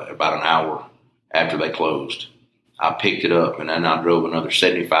about an hour after they closed. I picked it up, and then I drove another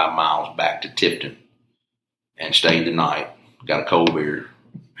 75 miles back to Tifton and stayed the night. Got a cold beer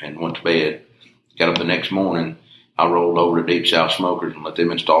and went to bed. Got up the next morning. I rolled over to Deep South Smokers and let them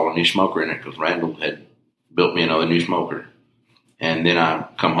install a new smoker in it because Randall had built me another new smoker. And then I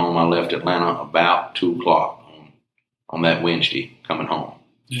come home. I left Atlanta about 2 o'clock on that Wednesday coming home.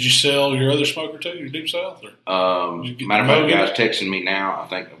 Did you sell your other smoker too, your Deep South? Matter of fact, the guy's texting me now. I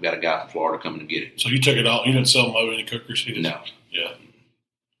think I've got a guy from Florida coming to get it. So you took it all. You didn't sell Mo any cookers? No. Yeah.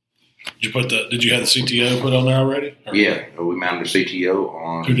 Did you have the CTO put on there already? Yeah, we mounted a CTO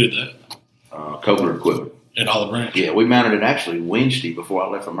on. Who did that? Kobler Equipment. In Olive Branch? Yeah, we mounted it actually Wednesday before I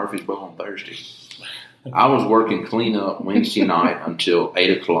left for Murfreesboro on Thursday. I was working cleanup Wednesday night until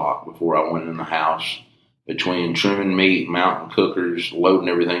 8 o'clock before I went in the house. Between trimming meat, mounting cookers, loading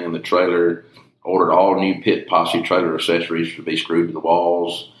everything in the trailer, ordered all new pit posse trailer accessories to be screwed to the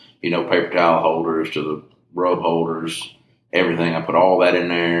walls, paper towel holders to the rub holders, everything. I put all that in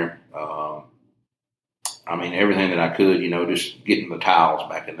there. Everything that I could, just getting the towels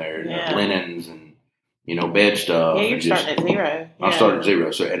back in there, the linens and, bed stuff. Yeah, you're starting at zero. Yeah. I started at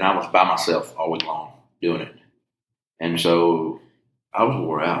zero. So, and I was by myself all week long doing it. And so I was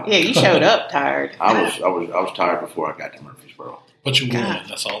wore out. Yeah, you showed up tired. I was tired before I got to Murfreesboro. But you won.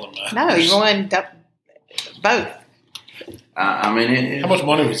 That's all that matters. No, you won both. How much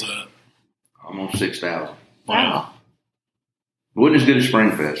money was that? Almost $6,000. Wow. Wasn't as good as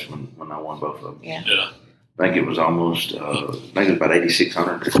Springfest when I won both of them. Yeah. I think it was almost. I think it was about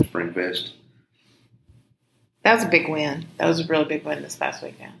 $8,600 at Springfest. That was a big win. That was a really big win this past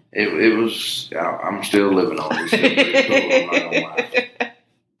weekend. It was. I'm still living on this. It's cool, I'm not gonna lie.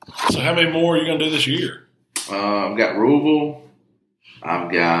 So how many more are you going to do this year? I've got Louisville.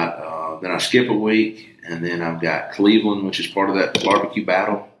 I've got, then I skip a week, and then I've got Cleveland, which is part of that barbecue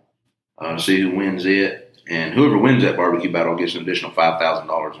battle. See who wins it. And whoever wins that barbecue battle gets an additional $5,000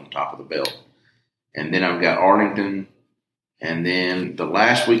 on top of the belt. And then I've got Arlington. And then the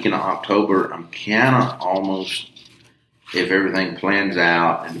last weekend of October, I'm kind of almost, if everything plans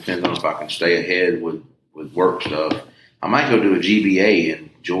out, and depends on if I can stay ahead with work stuff, I might go do a GBA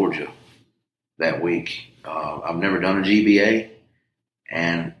in Georgia that week. I've never done a GBA,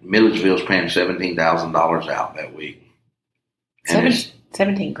 and Milledgeville's paying $17,000 out that week.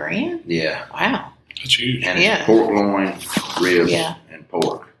 17 grand? Yeah. Wow. That's huge. And it's pork loin, ribs, and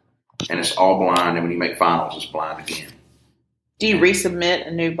pork. And it's all blind, and when you make finals, it's blind again. Do you resubmit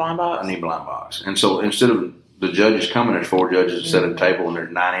a new blind box? A new blind box. And so instead of the judges coming, there's 4 judges that set a table, and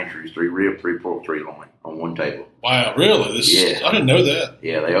there's 9 entries, 3 rib, 3 pork, 3 loin on one table. Wow, really? I didn't know that.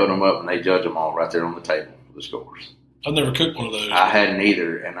 Yeah, they open them up, and they judge them all right there on the table with the scores. I've never cooked one of those. I hadn't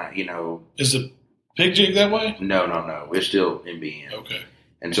either, and Is the pig jig that way? No. It's still NBN. Okay.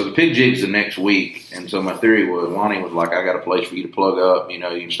 And so the pig jig's the next week, and so my theory was, Lonnie was like, I got a place for you to plug up. You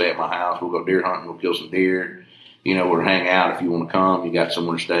can stay at my house. We'll go deer hunting. We'll kill some deer. We'll hang out if you want to come. You got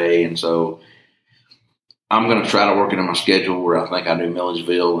somewhere to stay. And so I'm going to try to work it in my schedule where I think I do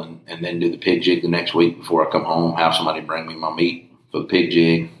Milledgeville and then do the pig jig the next week before I come home, have somebody bring me my meat for the pig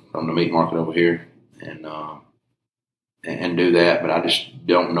jig from the meat market over here and do that. But I just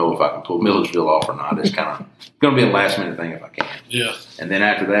don't know if I can pull Milledgeville off or not. It's kind of going to be a last minute thing if I can. Yeah. And then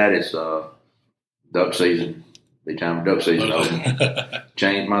after that, it's duck season. Be time for duck season.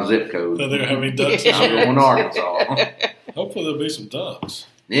 Change my zip code. So there have any ducks? I'm going to Arkansas. Hopefully there'll be some ducks.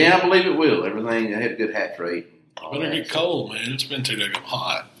 Yeah, I believe it will. Everything, I had a good hatch rate. Better get cold, man. It's been too damn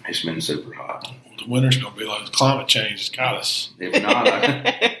hot. It's been super hot. The winter's going to be like climate change has got us. If not,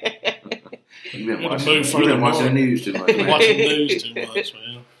 you've been watching the news too much. You've been watching the news too much,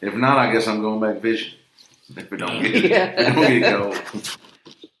 man. If not, I guess I'm going back fishing. If we don't get cold.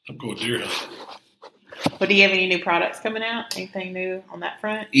 I'm going deer hunting. Well, do you have any new products coming out? Anything new on that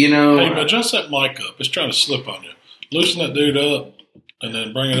front? Hey, man, adjust that mic up. It's trying to slip on you. Loosen that dude up, and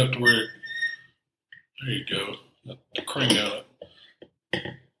then bring it up to where. There you go. Crank on it.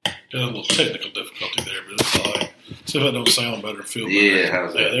 Got a little technical difficulty there, but it's all right. See if that don't sound better, feel better. Yeah,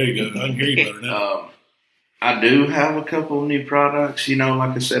 how's that? Yeah, there you go. I can hear you better now. I do have a couple of new products.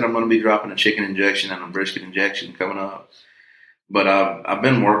 Like I said, I'm going to be dropping a chicken injection and a brisket injection coming up. But I've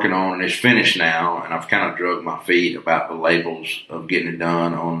been working on, and it's finished now, and I've kind of drugged my feet about the labels of getting it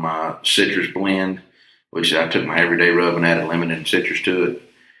done on my citrus blend, which I took my everyday rub and added lemon and citrus to it,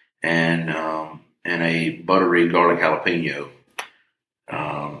 and a buttery garlic jalapeno.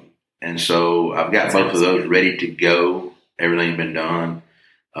 And so I've got both of those ready to go. Everything's been done.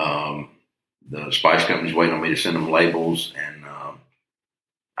 The spice company's waiting on me to send them labels, and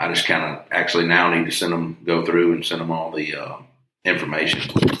I just kind of actually now need to go through and send them all the information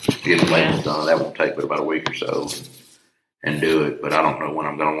to get the labels done. That won't take but about a week or so and do it, but I don't know when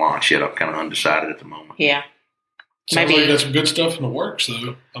I'm going to launch yet. I'm kind of undecided at the moment. Yeah. Sounds like you got some good stuff in the works,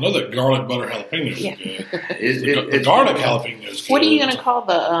 though. I know that garlic butter jalapeno is good. The garlic jalapeno is good. What are you going to call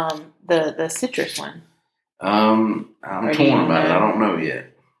the citrus one? I'm torn about it. I don't know yet.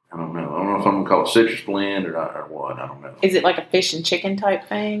 I don't know if I'm going to call it citrus blend or what. I don't know. Is it like a fish and chicken type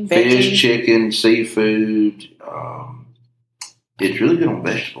thing? Fish, chicken, seafood. It's really good on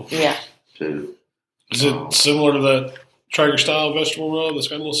vegetables. Yeah. Too. Is it similar to that Traeger style vegetable rub that's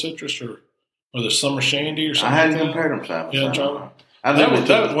got a little citrus, or the summer shandy or something? I hadn't compared them side by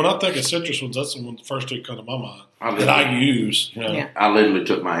side. When I think of citrus ones, that's the first two come to my mind that I use. Yeah. I literally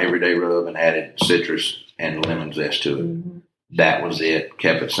took my everyday rub and added citrus and lemon zest to it. Mm-hmm. That was it.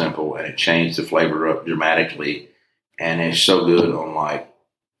 Kept it simple, and it changed the flavor up dramatically. And it's so good on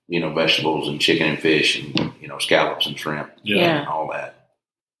vegetables and chicken and fish and scallops and shrimp and all that.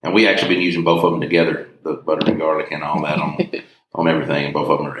 And we actually been using both of them together, the butter and garlic and all that on everything, and both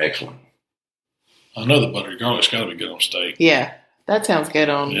of them are excellent. I know the butter and garlic's got to be good on steak. Yeah, that sounds good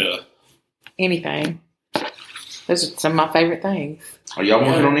on anything. Those are some of my favorite things. Are y'all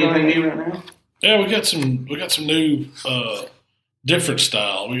working on anything new right now? Yeah, we got some new different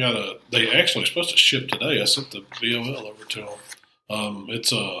style. They actually supposed to ship today. I sent the BOL over to them.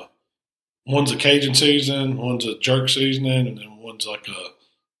 It's one's a Cajun seasoning, one's a jerk seasoning, and then one's like a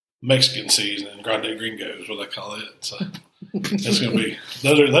Mexican seasoning, grande gringo is what they call it. So it's gonna be they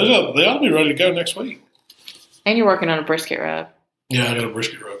ought to be ready to go next week. And you're working on a brisket rub. Yeah, I got a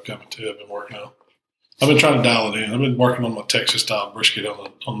brisket rub coming too. I've been working on. I've been trying to dial it in. I've been working on my Texas style brisket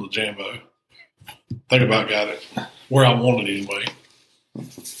on the Jambo. Think about got it where I want it anyway.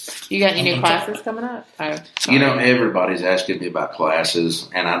 You got any new classes coming up? Everybody's asking me about classes,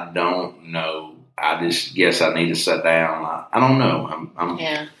 and I don't know. I just guess I need to sit down. I don't know. I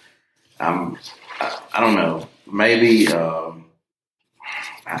don't know. Maybe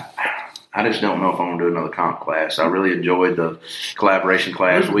I just don't know if I'm going to do another comp class. I really enjoyed the collaboration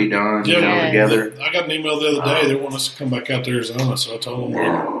class we done together. I got an email the other day. They want us to come back out to Arizona, so I told them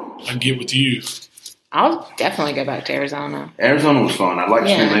I can get with you. I'll definitely go back to Arizona. Arizona was fun. I'd like to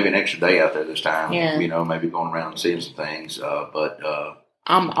spend maybe an extra day out there this time. Yeah. Maybe going around and seeing some things. But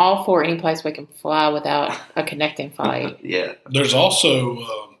I'm all for any place we can fly without a connecting flight. Yeah. There's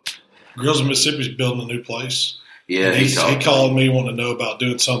also Grills of Mississippi's building a new place. Yeah, he called me wanting to know about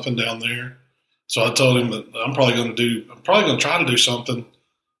doing something down there. So I told him that I'm probably going to try to do something.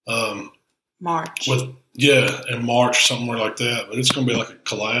 March. In March, somewhere like that. But it's going to be like a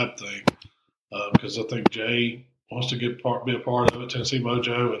collab thing. Because I think Jay wants to be a part of it, Tennessee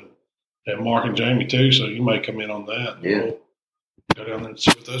Mojo, and Mark and Jamie too. So you may come in on that. Yeah. We'll go down there and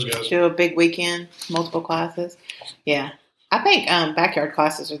see what those guys do. A big weekend, multiple classes. Yeah. I think backyard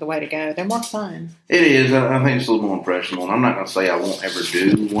classes are the way to go. They're more fun. It is. I think it's a little more impressionable. And I'm not going to say I won't ever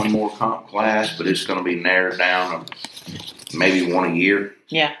do one more comp class, but it's going to be narrowed down to maybe one a year.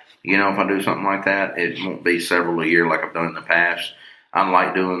 Yeah. If I do something like that, it won't be several a year like I've done in the past. I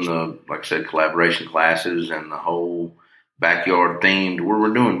like doing like I said, collaboration classes and the whole backyard themed where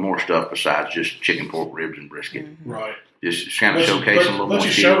we're doing more stuff besides just chicken, pork, ribs, and brisket. Mm-hmm. Right. Just kind of showcase a little more. Let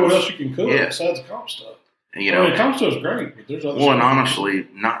you show what else you can cook besides the comp stuff. Comp stuff is great, but there's other stuff. And honestly,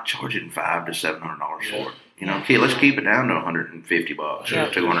 not charging $500 to $700 for it. Let's keep it down to $150 or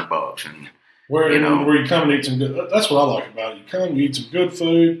 $200, and where you come and eat some good. That's what I like about it. You come, you eat some good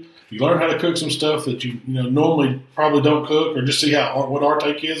food. You learn how to cook some stuff that you normally probably don't cook, or just see what our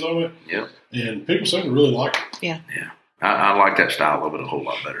take is on it. Yep. And people seem to really like it. Yeah. Yeah. I like that style of it a whole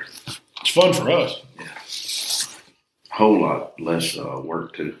lot better. It's fun for us. Yeah. A whole lot less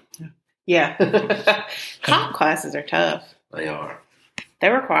work too. Yeah. Comp classes are tough. They are. They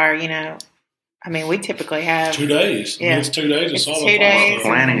require, we typically have 2 days. Yeah. It's 2 days. It's 2 days.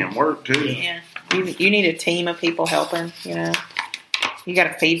 Planning and work too. Yeah. You need a team of people helping, You got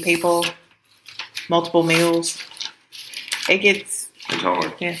to feed people multiple meals. It's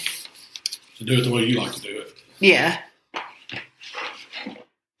hard. Yeah. To do it the way you like to do it. Yeah.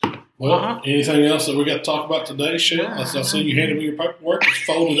 Well, anything else that we got to talk about today, Shell? I see you handed me your paperwork. It's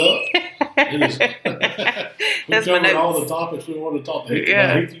folded up. It is. We covered all the topics we wanted to talk to Heath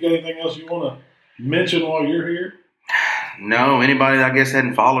about. Heath, you got anything else you want to mention while you're here? No, anybody that I guess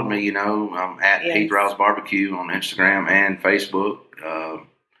hadn't followed me, I'm at Heath Riles BBQ on Instagram and Facebook.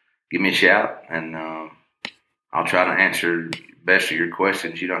 Give me a shout, and I'll try to answer best of your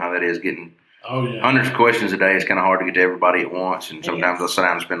questions. You know how that is, getting hundreds of questions a day. It's kind of hard to get to everybody at once, and sometimes I'll sit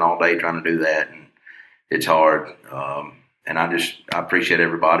down and spend all day trying to do that, and it's hard. And I appreciate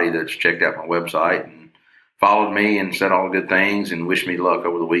everybody that's checked out my website and followed me and said all the good things and wished me luck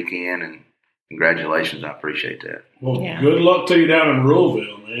over the weekend, and congratulations. I appreciate that. Well, good luck to you down in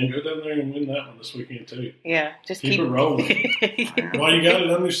Ruleville, man. Go down there and win that one this weekend, too. Yeah, just keep it rolling. While you got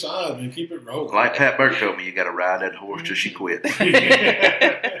it on your side, man, keep it rolling. Like Pat Burke told me, you got to ride that horse till she quit. And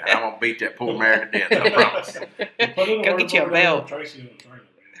I'm going to beat that poor mare to death, I promise. Go get you a belt.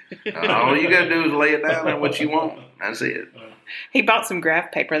 All you got to do is lay it down and what you want. That's it. He bought some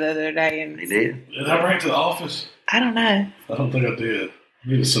graph paper the other day. And he did? Did I bring it to the office? I don't know. I don't think I did. I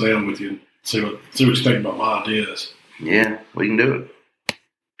need to sit down with you and see what you think about my ideas. Yeah, we can do it.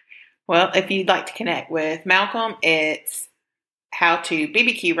 Well, if you'd like to connect with Malcom, it's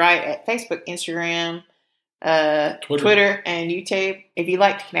HowToBBQRight at Facebook, Instagram, Twitter, and YouTube. If you'd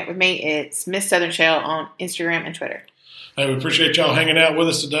like to connect with me, it's Miss Southern Shell on Instagram and Twitter. Hey, we appreciate y'all hanging out with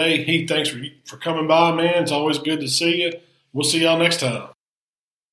us today. Heath, thanks for coming by, man. It's always good to see you. We'll see y'all next time.